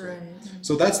is great. Right.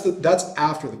 So that's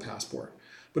after the passport.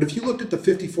 But if you looked at the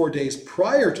 54 days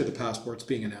prior to the passports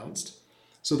being announced,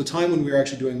 so the time when we were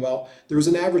actually doing well, there was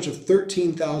an average of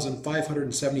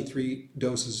 13,573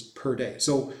 doses per day.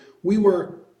 So we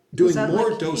were doing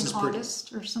more doses per day.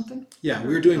 August or something? Yeah,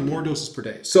 we were doing more doses per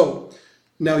day. So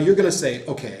now you're going to say,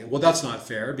 okay, well that's not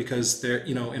fair, because there,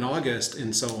 in August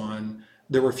and so on,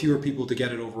 there were fewer people to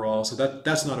get it overall. So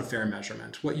that's not a fair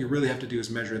measurement. What you really have to do is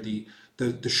measure the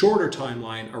shorter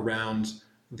timeline around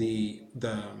the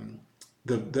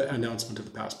announcement of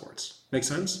the passports. Make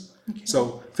sense? Okay.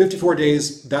 So 54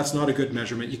 days, that's not a good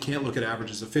measurement. You can't look at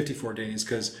averages of 54 days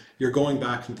because you're going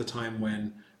back to the time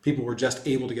when people were just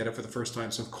able to get it for the first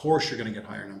time. So of course you're going to get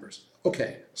higher numbers.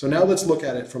 Okay, so now let's look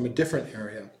at it from a different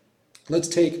area. Let's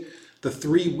take the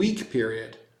 3-week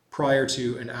period prior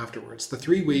to and afterwards. The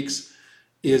 3 weeks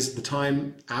is the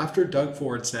time after Doug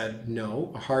Ford said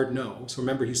no, a hard no. So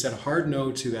remember, he said a hard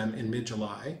no to them in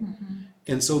mid-July.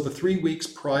 And so the 3 weeks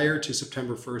prior to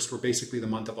September 1st were basically the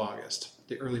month of August,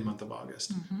 the early month of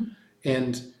August.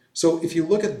 And so if you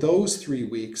look at those 3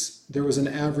 weeks, there was an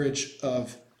average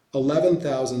of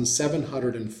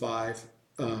 11,705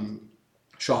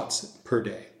 shots per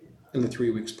day in the 3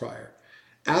 weeks prior.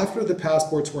 After the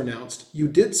passports were announced, you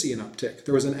did see an uptick.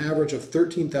 There was an average of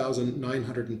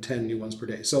 13,910 new ones per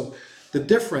day. So the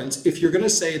difference, if you're going to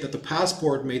say that the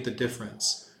passport made the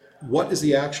difference, what is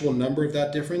the actual number of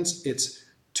that difference? It's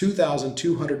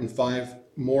 2,205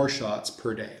 more shots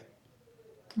per day.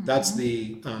 That's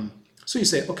the, so you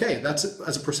say, okay, that's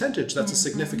as a percentage, that's a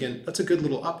significant, that's a good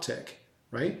little uptick,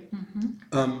 right?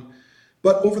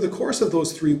 But over the course of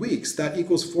those 3 weeks, that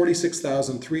equals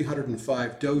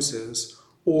 46,305 doses,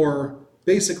 or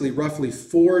basically roughly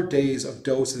 4 days of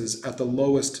doses at the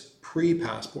lowest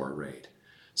pre-passport rate.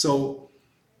 So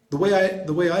the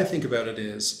way I think about it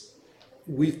is,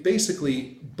 we've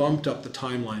basically bumped up the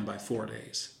timeline by 4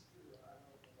 days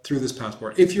through this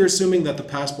passport. If you're assuming that the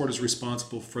passport is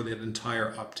responsible for the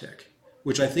entire uptick,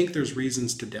 which I think there's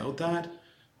reasons to doubt that,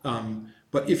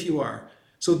 but if you are,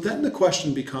 so then the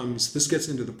question becomes, this gets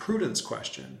into the prudence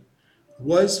question,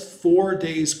 was 4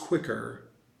 days quicker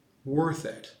worth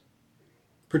it?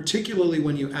 Particularly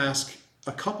when you ask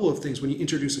a couple of things, when you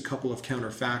introduce a couple of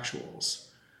counterfactuals.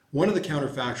 One of the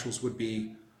counterfactuals would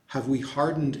be, have we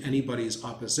hardened anybody's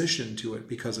opposition to it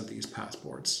because of these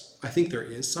passports? I think there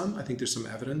is some. I think there's some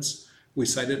evidence. We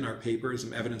cited in our paper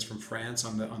some evidence from France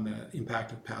on the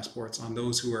impact of passports on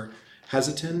those who are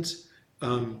hesitant.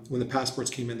 When the passports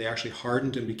came in, they actually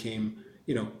hardened and became,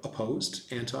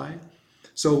 opposed, anti.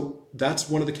 So that's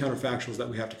one of the counterfactuals that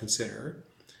we have to consider.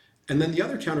 And then the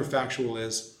other counterfactual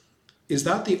is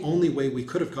that the only way we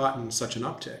could have gotten such an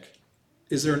uptick?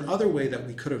 Is there another way that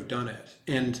we could have done it?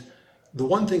 And the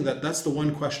one thing that's the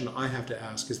one question I have to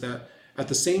ask is that at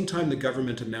the same time the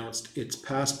government announced its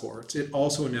passports, it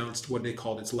also announced what they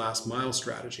called its last mile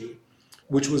strategy,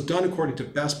 which was done according to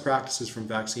best practices from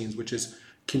vaccines, which is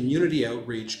community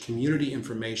outreach, community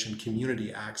information,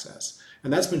 community access.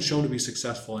 And that's been shown to be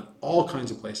successful in all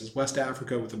kinds of places, West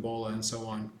Africa with Ebola and so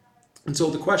on. And so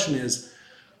the question is,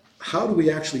 how do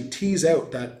we actually tease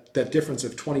out that difference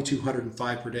of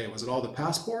 2,205 per day? Was it all the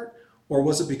passport, or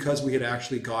was it because we had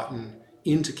actually gotten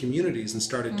into communities and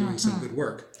started doing some good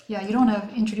work? Yeah, you don't want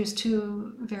to introduce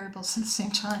two variables at the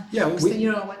same time. Yeah, because then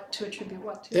you don't know what to attribute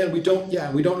what to. And we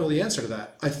don't know the answer to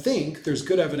that. I think there's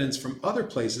good evidence from other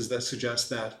places that suggests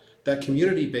that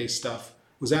community-based stuff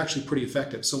was actually pretty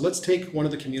effective. So let's take one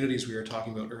of the communities we were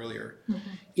talking about earlier.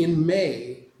 In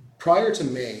May, prior to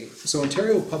May, so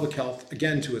Ontario Public Health,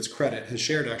 again to its credit, has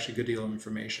shared actually a good deal of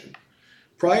information.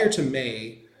 Prior to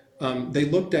May, they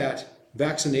looked at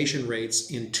vaccination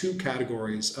rates in two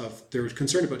categories of, they were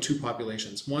concerned about two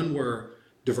populations. One were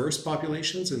diverse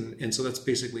populations, and so that's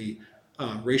basically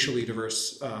racially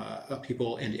diverse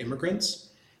people and immigrants.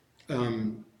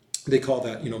 They call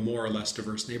that, more or less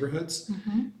diverse neighborhoods.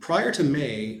 Prior to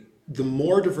May, the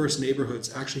more diverse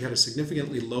neighborhoods actually had a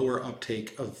significantly lower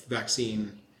uptake of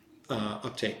vaccine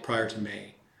uptake prior to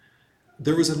May.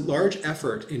 There was a large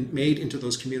effort made into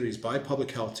those communities by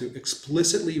public health to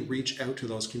explicitly reach out to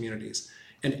those communities.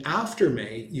 And after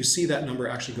May, you see that number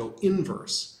actually go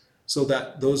inverse, so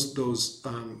that those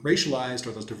racialized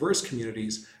or those diverse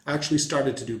communities actually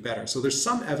started to do better. So there's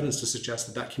some evidence to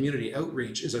suggest that community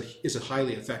outreach is a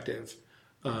highly effective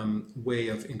way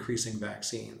of increasing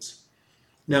vaccines.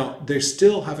 Now, they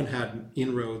still haven't had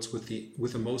inroads with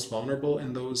the most vulnerable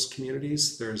in those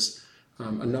communities. There's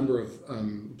a number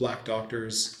of Black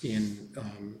doctors in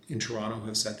Toronto who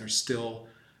have said there's still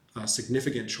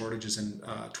significant shortages and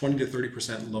 20 to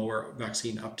 30% lower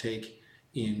vaccine uptake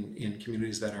in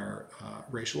communities that are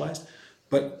racialized.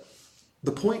 But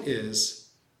the point is,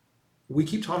 we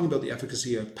keep talking about the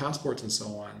efficacy of passports and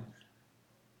so on.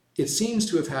 It seems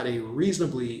to have had a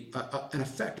reasonably an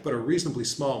effect, but a reasonably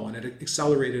small one. It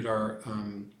accelerated our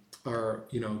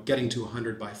getting to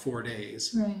 100 by 4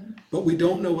 days. Right. But we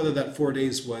don't know whether that 4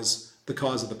 days was the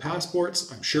cause of the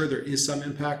passports. I'm sure there is some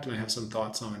impact, and I have some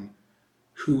thoughts on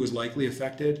who was likely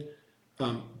affected.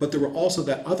 But there were also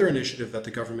that other initiative that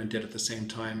the government did at the same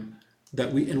time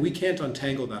that we can't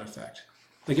untangle that effect.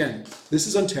 again, this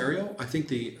is Ontario. I think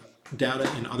the data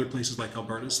in other places like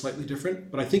Alberta is slightly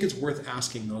different, but I think it's worth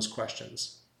asking those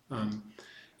questions.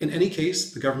 In any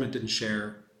case, the government didn't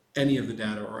share any of the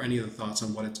data or any of the thoughts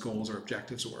on what its goals or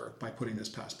objectives were by putting this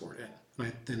passport in.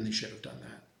 Then they should have done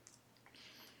that.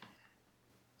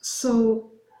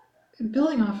 So,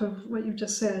 building off of what you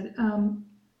just said,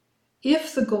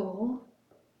 if the goal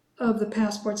of the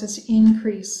passports is to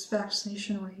increase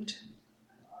vaccination rate,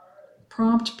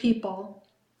 prompt people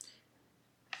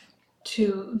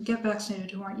to get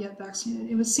vaccinated who aren't yet vaccinated,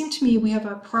 it would seem to me we have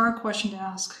a prior question to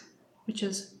ask, which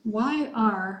is, why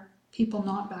are people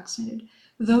not vaccinated?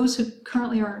 Those who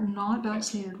currently are not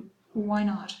vaccinated, why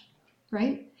not,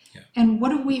 right? Yeah. And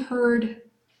what have we heard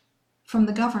from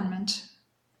the government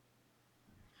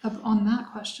on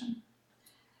that question?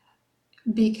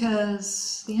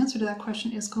 Because the answer to that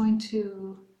question is going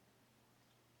to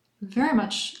very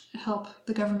much help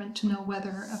the government to know whether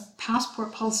a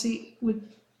passport policy would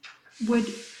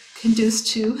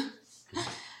conduce to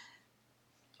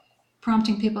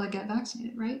prompting people to get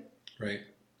vaccinated, right? Right.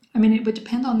 I mean, it would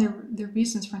depend on their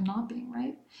reasons for not being,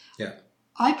 right? Yeah.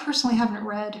 I personally haven't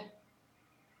read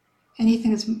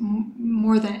anything that's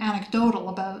more than anecdotal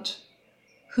about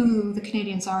who the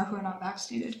Canadians are who are not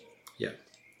vaccinated. Yeah.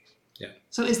 Yeah.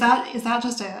 So is that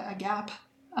just a gap?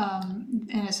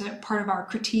 And is it part of our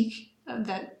critique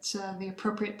that the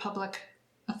appropriate public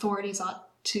authorities ought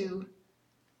to?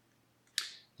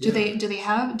 Do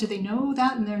they know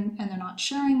that and they're not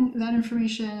sharing that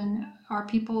information? Are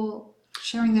people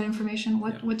sharing that information?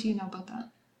 What do you know about that?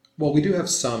 Well, we do have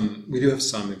some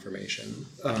information.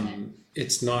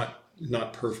 It's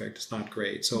not perfect. It's not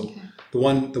great. So Okay.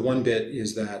 the one bit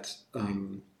is that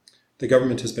the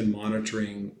government has been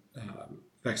monitoring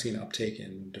vaccine uptake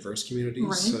in diverse communities.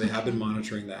 Right. So they have been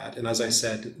monitoring that. And as I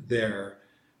said, they're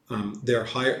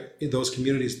higher in those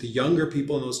communities. The younger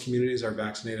people in those communities are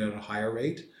vaccinated at a higher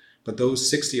rate, but those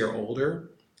 60 or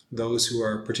older, those who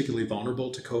are particularly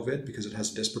vulnerable to COVID because it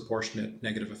has a disproportionate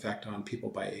negative effect on people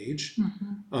by age,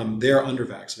 they're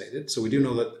under-vaccinated. So we do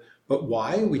know that, but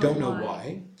why? We don't know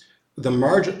why. The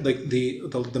margin, like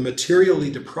the materially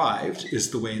deprived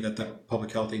is the way that the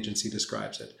Public Health Agency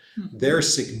describes it.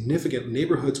 There's significant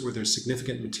neighborhoods where there's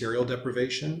significant material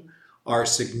deprivation are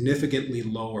significantly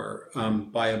lower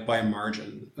by a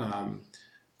margin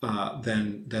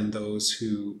than those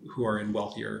who are in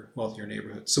wealthier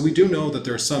neighborhoods. So we do know that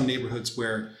there are some neighborhoods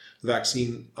where the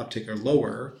vaccine uptake are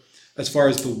lower. As far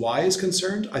as the why is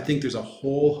concerned, I think there's a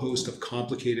whole host of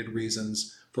complicated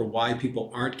reasons for why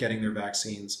people aren't getting their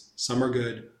vaccines. Some are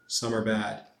good, some are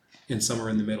bad, and some are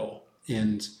in the middle.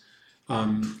 And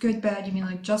Good, bad, you mean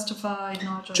like justified,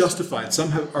 not justified? justified.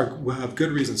 Some have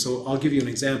good reasons. So I'll give you an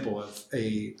example of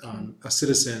a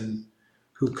citizen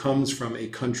who comes from a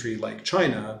country like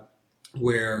China,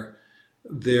 where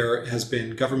there has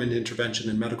been government intervention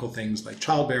in medical things like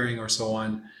childbearing or so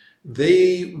on.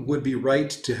 They would be right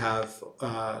to have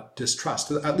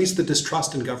distrust, at least the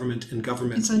distrust in government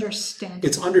It's understandable.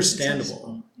 It's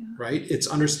understandable, Yeah. right? It's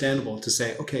understandable to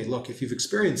say, okay, look, if you've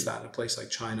experienced that in a place like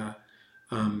China,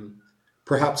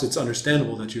 perhaps it's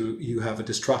understandable that you have a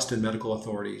distrust in medical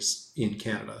authorities in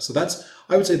Canada. So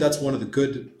I would say that's one of the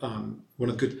good.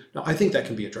 Now, I think that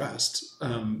can be addressed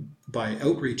by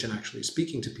outreach and actually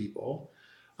speaking to people.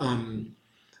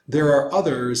 There are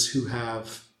others who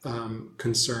have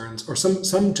concerns, or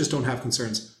some just don't have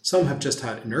concerns. Some have just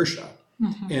had inertia.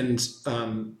 And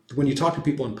when you talk to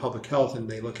people in public health and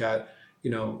they look at,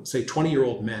 say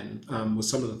 20-year-old men, with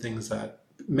some of the things that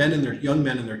young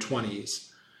men in their 20s,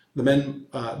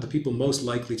 the people most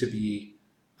likely to be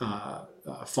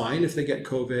fine if they get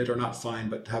COVID, or not fine,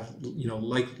 but have,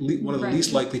 one of the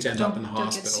least likely to end up in the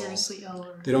hospital. Don't get seriously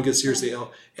ill. They don't get seriously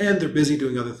ill, and they're busy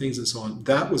doing other things and so on.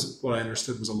 That was what I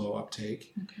understood was a low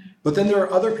uptake. Okay. But then there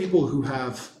are other people who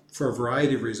have, for a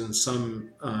variety of reasons,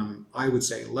 some, I would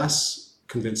say, less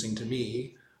convincing to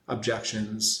me,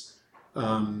 objections.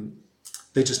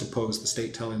 They just oppose the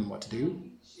state telling them what to do.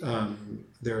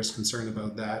 There's concern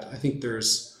about that. I think there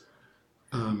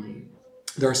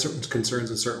are certain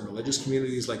concerns in certain religious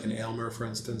communities, like in Aylmer, for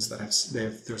instance, that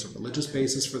there's a religious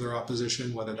basis for their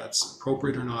opposition. Whether that's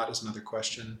appropriate or not is another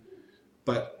question.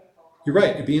 But you're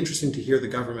right. It'd be interesting to hear the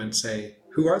government say,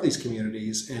 who are these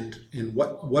communities, and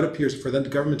what appears for them, the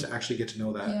government to actually get to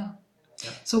know that. Yeah.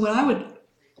 So what I would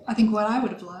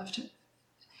have loved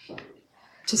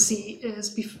to see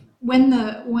is when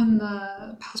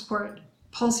the passport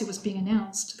policy was being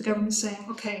announced, the government saying,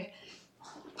 okay,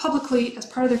 publicly, as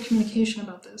part of their communication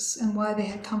about this and why they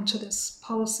had come to this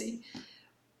policy,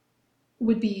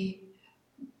 would be,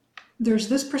 there's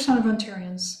this percent of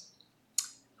Ontarians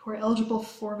who who are eligible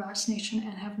for vaccination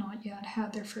and have not yet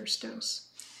had their first dose.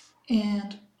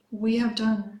 And we have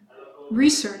done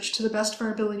research to the best of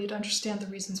our ability to understand the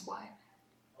reasons why.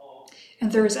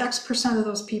 And there is X% of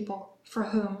those people for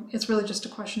whom it's really just a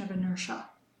question of inertia.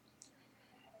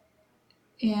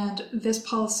 And this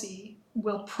policy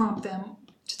will prompt them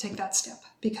to take that step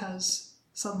because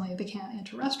suddenly they can't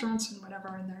enter restaurants and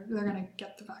whatever, and they're going to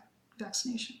get the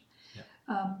vaccination.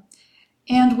 Yeah.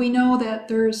 And we know that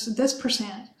there's this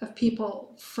percent of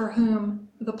people for whom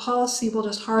the policy will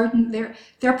just harden.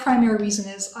 Their primary reason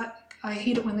is, I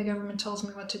hate it when the government tells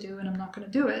me what to do and I'm not going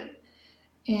to do it.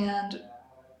 And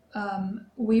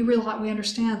we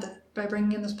understand that by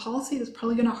bringing in this policy, that's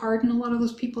probably going to harden a lot of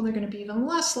those people. They're going to be even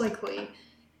less likely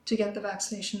to get the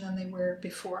vaccination than they were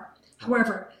before.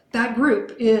 However, that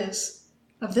group is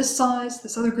of this size,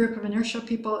 this other group of inertia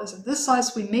people is of this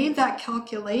size. We made that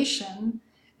calculation,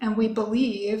 and we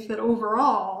believe that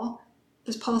overall,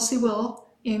 this policy will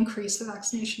increase the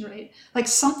vaccination rate. Like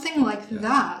something like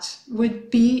that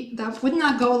wouldn't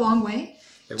that go a long way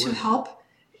to help?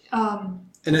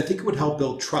 And I think it would help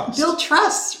build trust. Build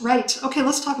trust, right. Okay,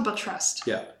 let's talk about trust.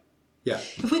 Yeah.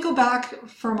 If we go back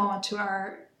for a moment to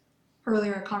our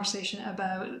earlier conversation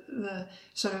about the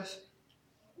sort of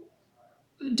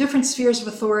different spheres of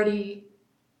authority,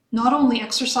 not only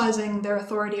exercising their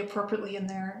authority appropriately in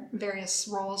their various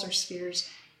roles or spheres,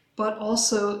 but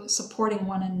also supporting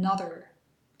one another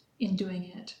in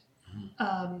doing it.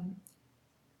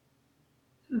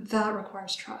 That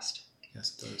requires trust.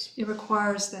 Yes, it does. It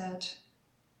requires that,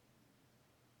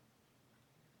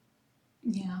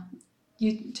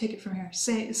 you take it from here.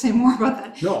 Say more about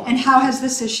that. No. And how has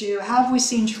we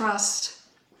seen trust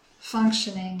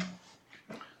functioning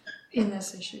in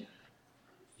this issue?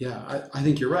 Yeah, I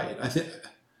think you're right. I think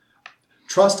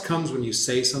trust comes when you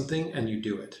say something and you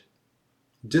do it.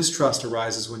 Distrust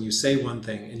arises when you say one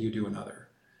thing and you do another.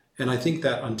 And I think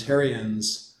that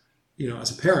Ontarians,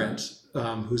 as a parent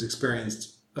who's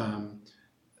experienced an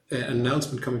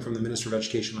announcement coming from the Minister of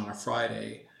Education on a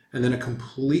Friday, and then a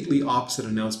completely opposite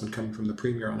announcement coming from the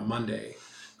Premier on a Monday.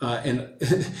 And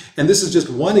this is just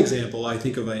one example, I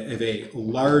think, of a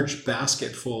large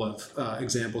basket full of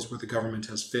examples where the government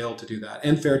has failed to do that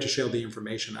and failed to share the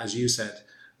information, as you said,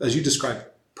 as you described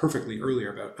perfectly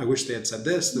earlier about, I wish they had said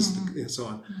this, and so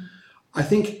on. I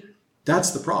think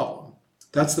that's the problem.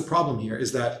 That's the problem here,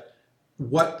 is that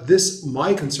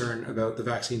my concern about the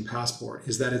vaccine passport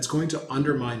is that it's going to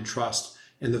undermine trust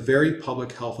in the very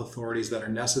public health authorities that are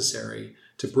necessary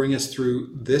to bring us through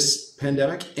this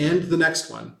pandemic and the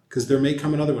next one, because there may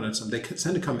come another one at some. They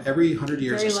tend to come every 100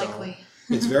 years or so. Very likely.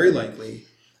 It's very likely.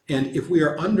 And if we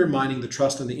are undermining the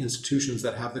trust in the institutions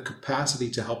that have the capacity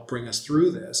to help bring us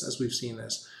through this, as we've seen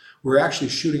this, we're actually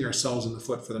shooting ourselves in the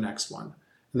foot for the next one.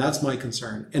 And that's my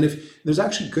concern. And if there's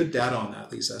actually good data on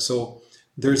that, Lisa. So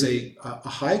there's a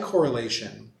high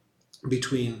correlation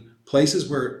between places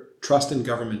where trust in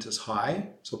government is high,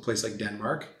 so a place like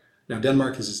Denmark. Now,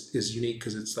 Denmark is unique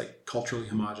because it's like culturally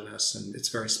homogenous and it's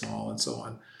very small and so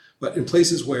on. But in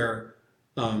places where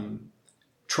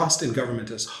trust in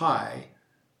government is high,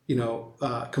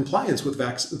 compliance with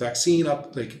vaccine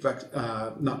not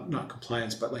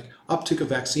compliance, but like uptick of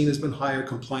vaccine has been higher.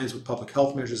 Compliance with public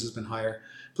health measures has been higher.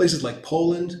 Places like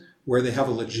Poland, where they have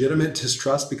a legitimate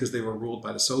distrust because they were ruled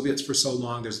by the Soviets for so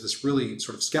long, there's this really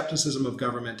sort of skepticism of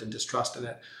government and distrust in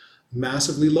it.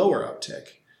 Massively lower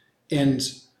uptick, and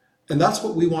that's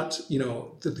what we want,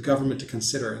 the government to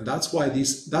consider, and that's why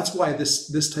this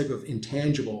type of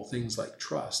intangible things like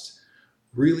trust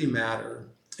really matter,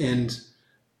 and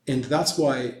that's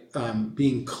why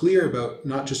being clear about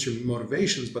not just your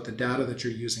motivations but the data that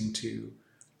you're using to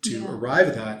arrive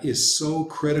at that is so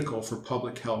critical for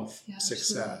public health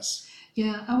success.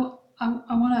 Yeah,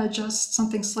 I want to adjust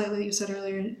something slightly that you said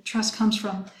earlier. Trust comes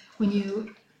from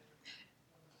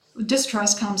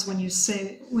distrust comes when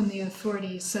the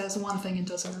authority says one thing and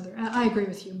does another. I agree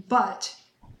with you, but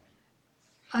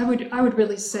I would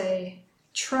really say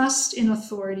trust in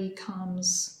authority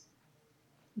comes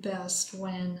best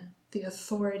when the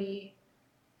authority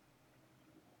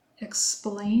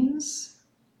explains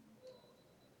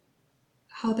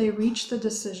how they reach the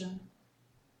decision.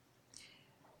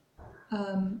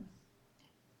 When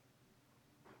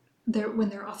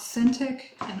they're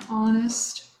authentic and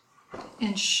honest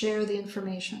and share the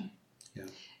information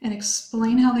and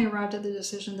explain how they arrived at the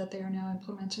decision that they are now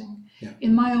implementing. Yeah.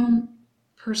 In my own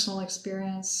personal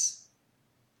experience,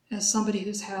 as somebody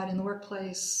who's had in the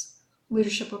workplace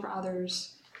leadership over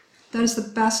others, that is the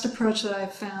best approach that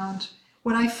I've found.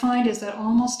 What I find is that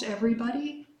almost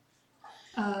everybody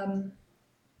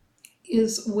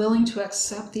is willing to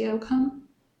accept the outcome,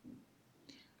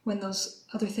 when those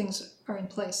other things are in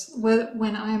place.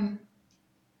 When I'm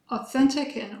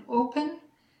authentic and open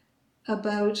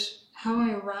about how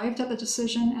I arrived at the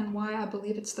decision and why I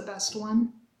believe it's the best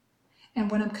one,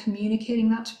 and when I'm communicating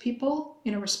that to people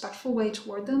in a respectful way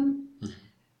toward them,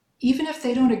 even if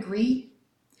they don't agree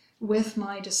with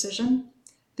my decision,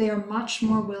 they are much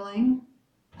more willing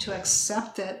to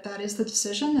accept that that is the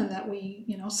decision, and that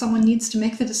someone needs to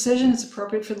make the decision. It's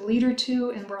appropriate for the leader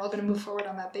to, and we're all going to move forward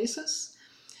on that basis.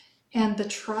 And the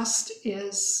trust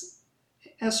is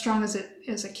as strong as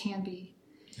it can be.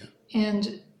 Yeah.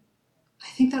 And I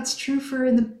think that's true for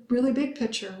in the really big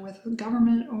picture with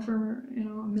government over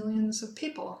millions of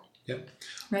people. Yep.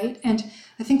 Right? And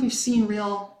I think we've seen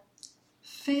real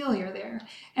failure there.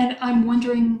 And I'm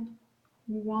wondering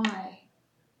why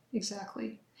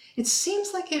exactly. It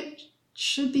seems like it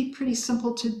should be pretty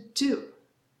simple to do.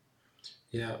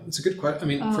 Yeah, it's a good question. I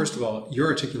mean, first of all, your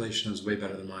articulation is way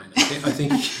better than mine.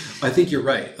 I think you're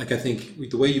right. Like, I think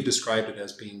the way you've described it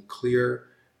as being clear,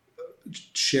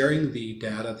 sharing the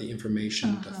data, the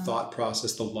information, the thought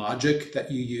process, the logic that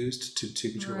you used to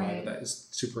arrive at that is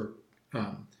super.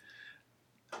 I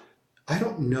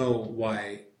don't know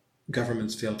why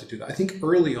governments failed to do that. I think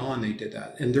early on they did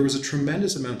that, and there was a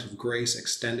tremendous amount of grace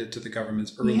extended to the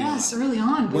governments early on. Yes, early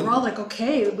on. We were all like,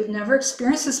 okay, we've never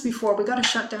experienced this before. We got to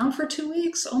shut down for 2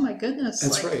 weeks. Oh my goodness.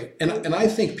 That's right. And I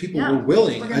think people were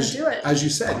willing, as you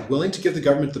said, willing to give the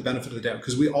government the benefit of the doubt,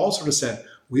 because we all sort of said,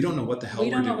 we don't know what the hell we're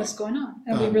doing. We don't know what's going on.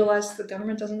 And we realized the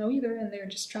government doesn't know either, and they're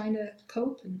just trying to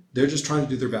cope. They're just trying to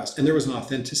do their best. And there was an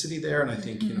authenticity there, and I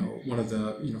think, one of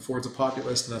the, Ford's a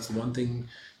populist, and that's the one thing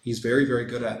he's very, very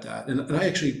good at that. And I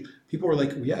actually, people were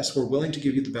like, yes, we're willing to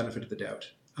give you the benefit of the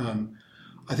doubt.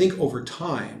 I think over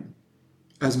time,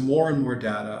 as more and more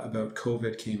data about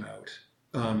COVID came out,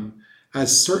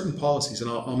 as certain policies, and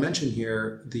I'll mention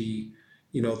here I'm going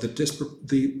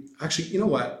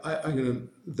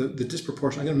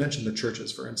to mention the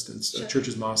churches, for instance, Sure.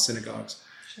 Churches, mosques, synagogues.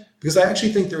 Sure. Because I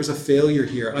actually think there was a failure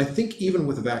here. And I think even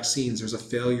with the vaccines, there's a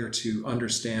failure to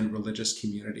understand religious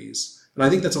communities. And I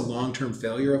think that's a long-term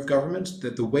failure of government,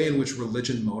 that the way in which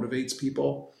religion motivates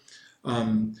people,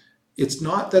 it's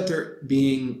not that they're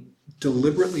being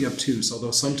deliberately obtuse,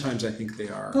 although sometimes I think they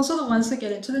are. Those are the ones that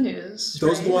get into the news.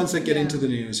 Those are the ones that get into the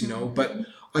news, But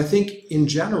I think in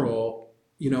general,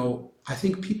 I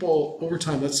think people over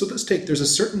time, let's take, there's a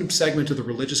certain segment of the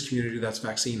religious community that's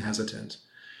vaccine hesitant.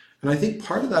 And I think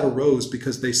part of that arose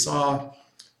because they saw,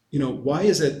 why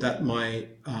is it that my,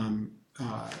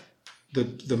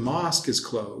 the mosque is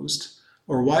closed,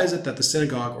 or why is it that the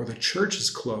synagogue or the church is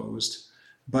closed,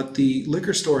 but the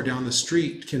liquor store down the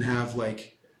street can have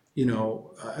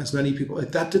as many people?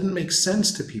 Like, that didn't make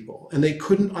sense to people, and they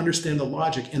couldn't understand the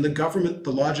logic, and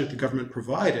the logic the government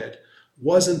provided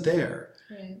wasn't there.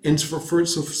 Right. And for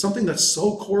something that's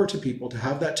so core to people, to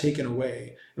have that taken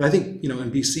away, and I think, in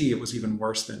BC, it was even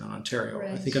worse than in Ontario.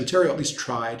 Right. I think Ontario at least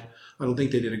tried. I don't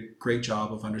think they did a great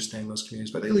job of understanding those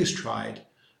communities, but they at least tried,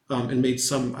 and made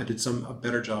a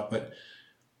better job. But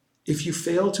if you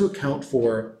fail to account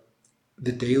for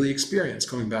the daily experience,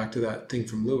 going back to that thing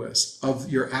from Lewis, of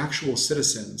your actual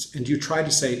citizens, and you try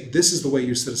to say, this is the way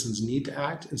your citizens need to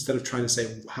act, instead of trying to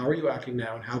say, how are you acting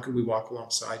now, and how can we walk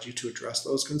alongside you to address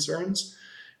those concerns,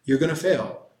 you're going to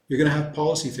fail. You're going to have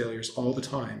policy failures all the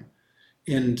time.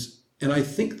 And I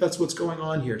think that's what's going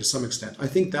on here to some extent. I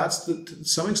think that's to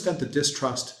some extent the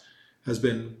distrust has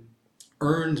been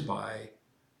earned by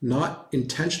not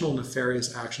intentional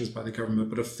nefarious actions by the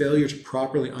government, but a failure to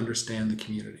properly understand the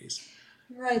communities.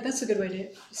 Right, that's a good way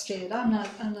to state it. I'm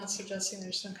not suggesting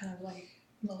there's some kind of like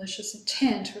malicious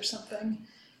intent or something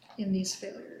in these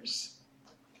failures.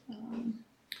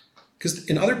 Because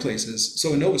in other places,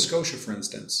 so in Nova Scotia, for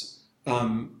instance,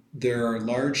 there are a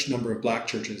large number of Black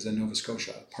churches in Nova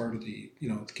Scotia, part of the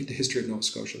history of Nova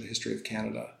Scotia, the history of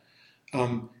Canada.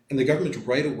 And the government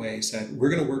right away said, we're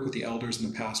going to work with the elders and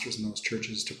the pastors in those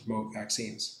churches to promote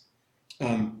vaccines.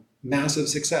 Massive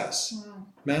success. Wow.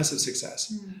 Massive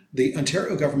success. The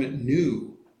Ontario government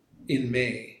knew in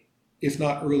May, if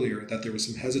not earlier, that there was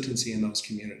some hesitancy in those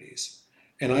communities.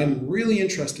 And I'm really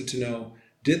interested to know,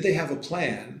 did they have a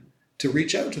plan to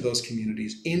reach out to those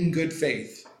communities in good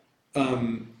faith?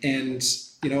 And,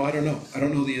 I don't know. I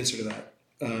don't know the answer to that.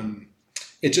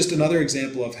 It's just another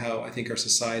example of how I think our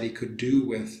society could do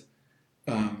with,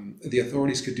 the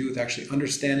authorities could do with actually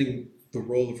understanding the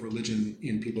role of religion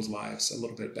in people's lives a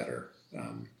little bit better.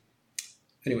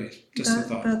 Anyway, just a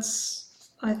thought.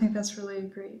 I think that's really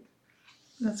great.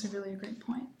 That's a really great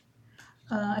point.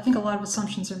 I think a lot of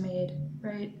assumptions are made,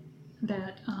 right?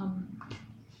 That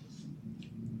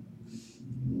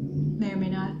may or may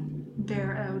not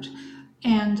bear out.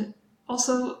 And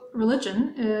also,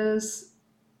 religion is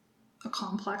a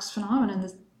complex phenomenon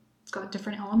that's got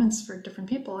different elements for different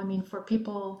people. I mean, for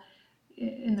people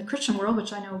in the Christian world,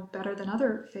 which I know better than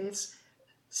other faiths,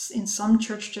 in some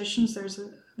church traditions, there's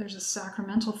a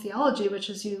sacramental theology, which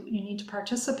is you need to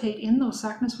participate in those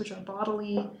sacraments, which are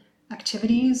bodily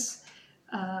activities,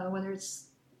 whether it's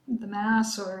the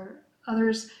Mass or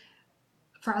others.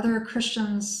 For other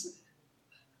Christians,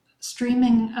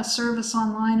 streaming a service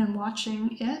online and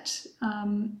watching it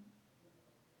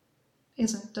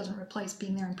doesn't replace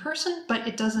being there in person, but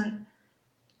it doesn't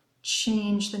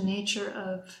change the nature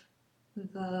of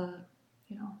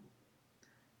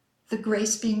the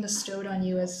grace being bestowed on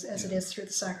you as it is through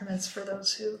the sacraments for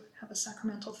those who have a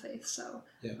sacramental faith. So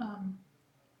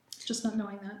just not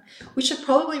knowing that. We should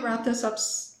probably wrap this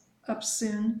up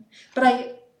soon, but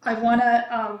I want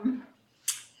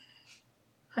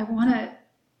to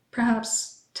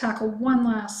perhaps tackle one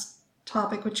last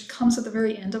topic, which comes at the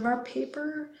very end of our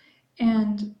paper,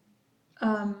 and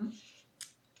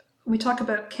we talk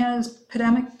about Canada's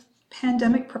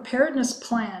pandemic preparedness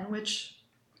plan, which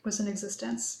was in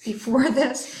existence before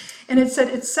this, and it said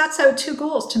it sets out two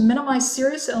goals: to minimize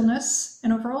serious illness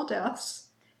and overall deaths,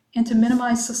 and to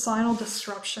minimize societal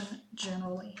disruption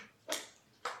generally.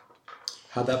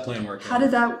 How'd that plan work out?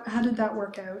 How did that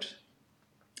work out?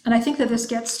 And I think that this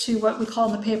gets to what we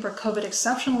call in the paper COVID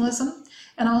exceptionalism.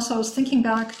 And also, I was thinking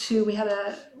back to we had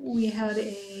a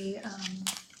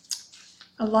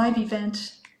live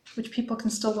event, which people can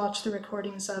still watch the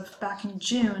recordings of, back in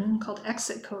June, called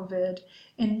Exit COVID.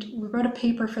 And we wrote a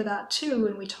paper for that too,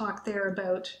 and we talked there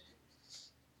about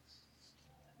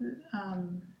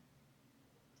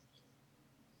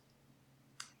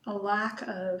a lack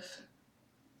of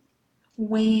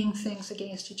weighing things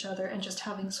against each other and just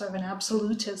having sort of an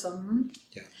absolutism.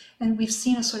 Yeah. And we've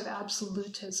seen a sort of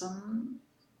absolutism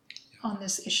on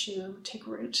this issue take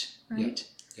root, right?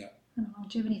 Yeah. I don't know.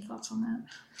 Do you have any thoughts on that?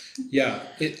 Yeah,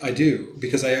 I do,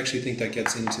 because I actually think that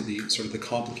gets into the sort of the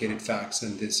complicated facts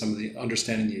and some of the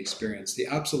understanding the experience. The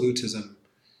absolutism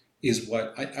is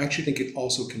what I actually think it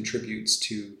also contributes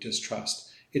to distrust.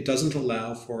 It doesn't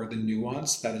allow for the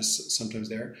nuance that is sometimes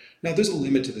there. Now, there's a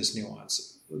limit to this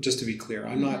nuance. Just to be clear,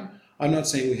 I'm not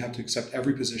saying we have to accept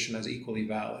every position as equally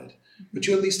valid, but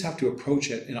you at least have to approach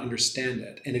it and understand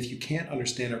it. And if you can't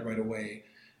understand it right away,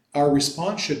 our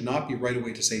response should not be right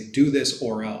away to say, do this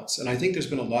or else. And I think there's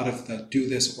been a lot of the do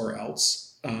this or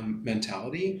else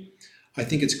mentality. I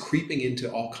think it's creeping into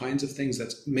all kinds of things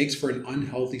that makes for an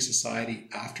unhealthy society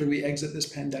after we exit this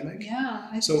pandemic. Yeah,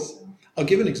 I think so. I'll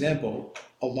give an example.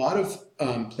 A lot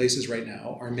of places right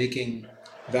now are making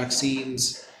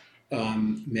vaccines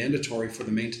mandatory for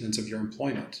the maintenance of your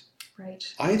employment. Right.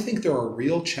 I think there are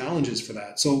real challenges for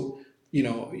that. So,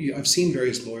 I've seen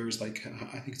various lawyers, like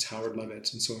I think it's Howard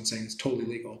Levitt and so on, saying it's totally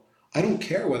legal. I don't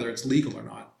care whether it's legal or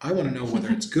not. I want to know whether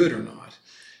it's good or not.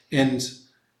 And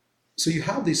so you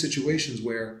have these situations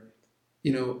where,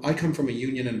 I come from a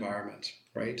union environment,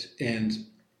 right? And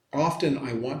often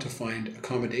I want to find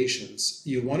accommodations.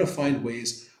 You want to find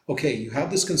ways, okay, you have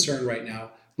this concern right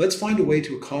now. Let's find a way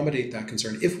to accommodate that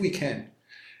concern if we can.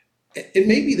 It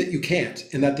may be that you can't,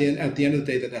 and at the end of the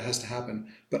day that has to happen.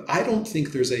 But I don't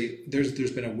think there's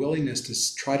been a willingness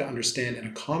to try to understand and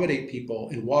accommodate people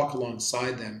and walk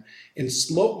alongside them and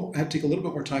have to take a little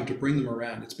bit more time to bring them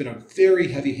around. It's been a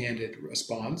very heavy-handed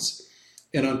response,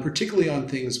 and particularly on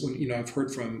things when I've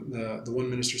heard from the one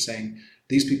minister saying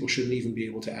these people shouldn't even be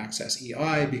able to access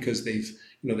EI because they've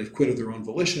quit of their own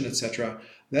volition, etc.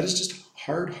 That is just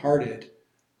hard-hearted.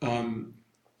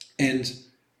 And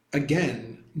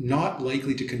again, not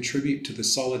likely to contribute to the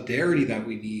solidarity that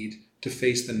we need to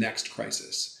face the next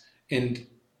crisis. And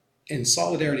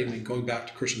solidarity, going back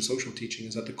to Christian social teaching,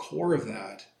 is at the core of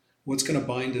that. What's going to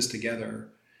bind us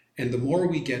together? And the more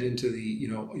we get into the,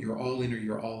 you're all in or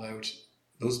you're all out,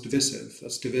 that's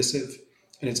divisive.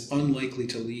 And it's unlikely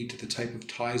to lead to the type of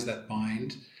ties that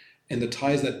bind, and the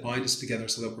ties that bind us together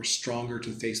so that we're stronger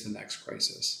to face the next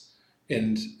crisis.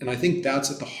 And I think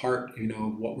that's at the heart,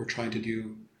 of what we're trying to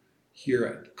do here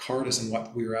at Cardus and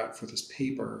what we're at for this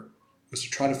paper, was to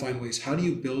try to find ways, how do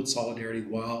you build solidarity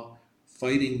while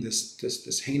fighting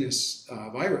this heinous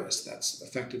virus that's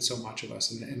affected so much of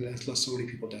us and has left so many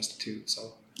people destitute.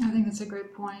 So I think that's a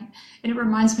great point. And it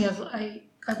reminds me of, I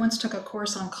once took a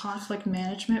course on conflict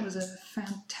management. It was a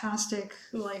fantastic,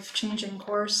 life-changing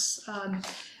course.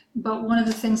 But one of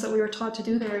the things that we were taught to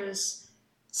do there is,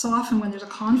 so often when there's a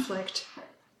conflict,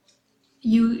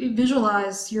 you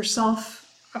visualize yourself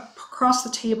across the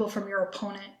table from your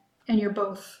opponent, and you're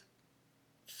both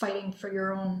fighting for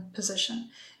your own position.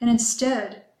 And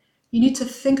instead, you need to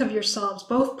think of yourselves,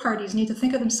 both parties need to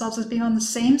think of themselves as being on the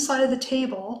same side of the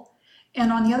table,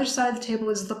 and on the other side of the table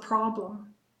is the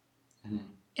problem. Mm-hmm.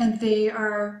 And they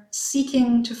are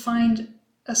seeking to find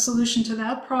a solution to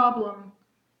that problem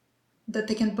that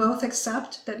they can both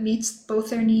accept, that meets both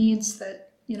their needs,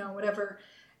 that, whatever.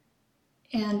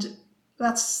 And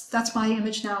that's my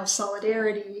image now of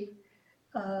solidarity.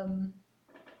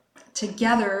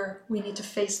 Together, we need to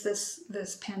face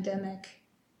this pandemic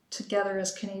together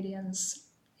as Canadians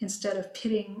instead of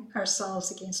pitting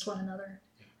ourselves against one another.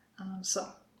 So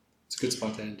it's a good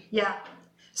spot to end. Yeah.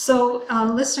 So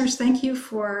listeners, thank you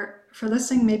for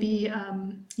listening. Maybe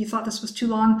you thought this was too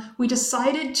long. We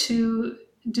decided to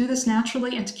do this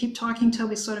naturally and to keep talking till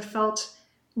we sort of felt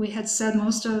we had said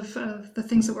most of the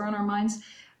things that were on our minds.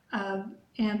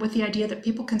 And with the idea that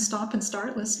people can stop and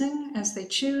start listening as they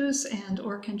choose,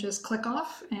 or can just click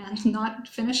off and not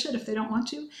finish it if they don't want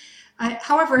to.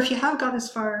 However, if you have got this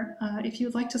far, if you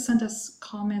would like to send us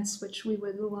comments, which we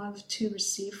would love to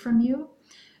receive from you,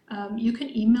 you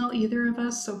can email either of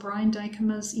us. So Brian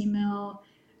Dykema's email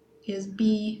is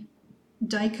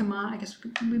bdykema, I guess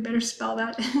we better spell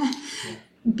that,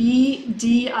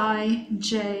 BDIJKEMA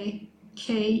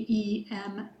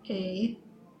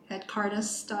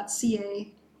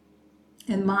 @cardis.ca.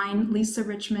 And mine, Lisa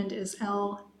Richmond, is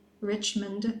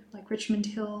LRichmond, like Richmond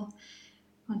Hill,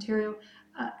 Ontario,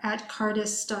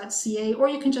 @cardis.ca. Or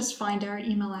you can just find our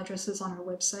email addresses on our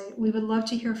website. We would love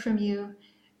to hear from you.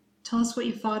 Tell us what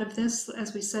you thought of this.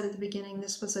 As we said at the beginning,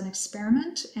 this was an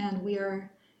experiment, and we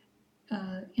are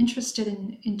interested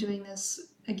in doing this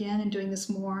again and doing this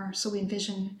more. So we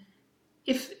envision,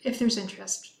 if there's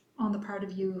interest on the part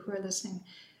of you who are listening,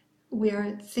 we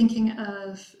are thinking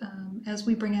of, as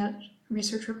we bring out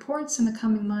research reports in the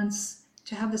coming months,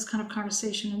 to have this kind of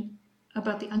conversation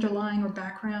about the underlying or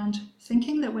background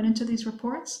thinking that went into these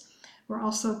reports. We're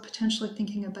also potentially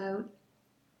thinking about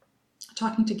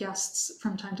talking to guests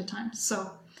from time to time.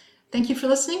 So thank you for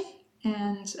listening,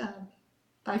 and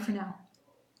bye for now.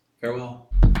 Farewell.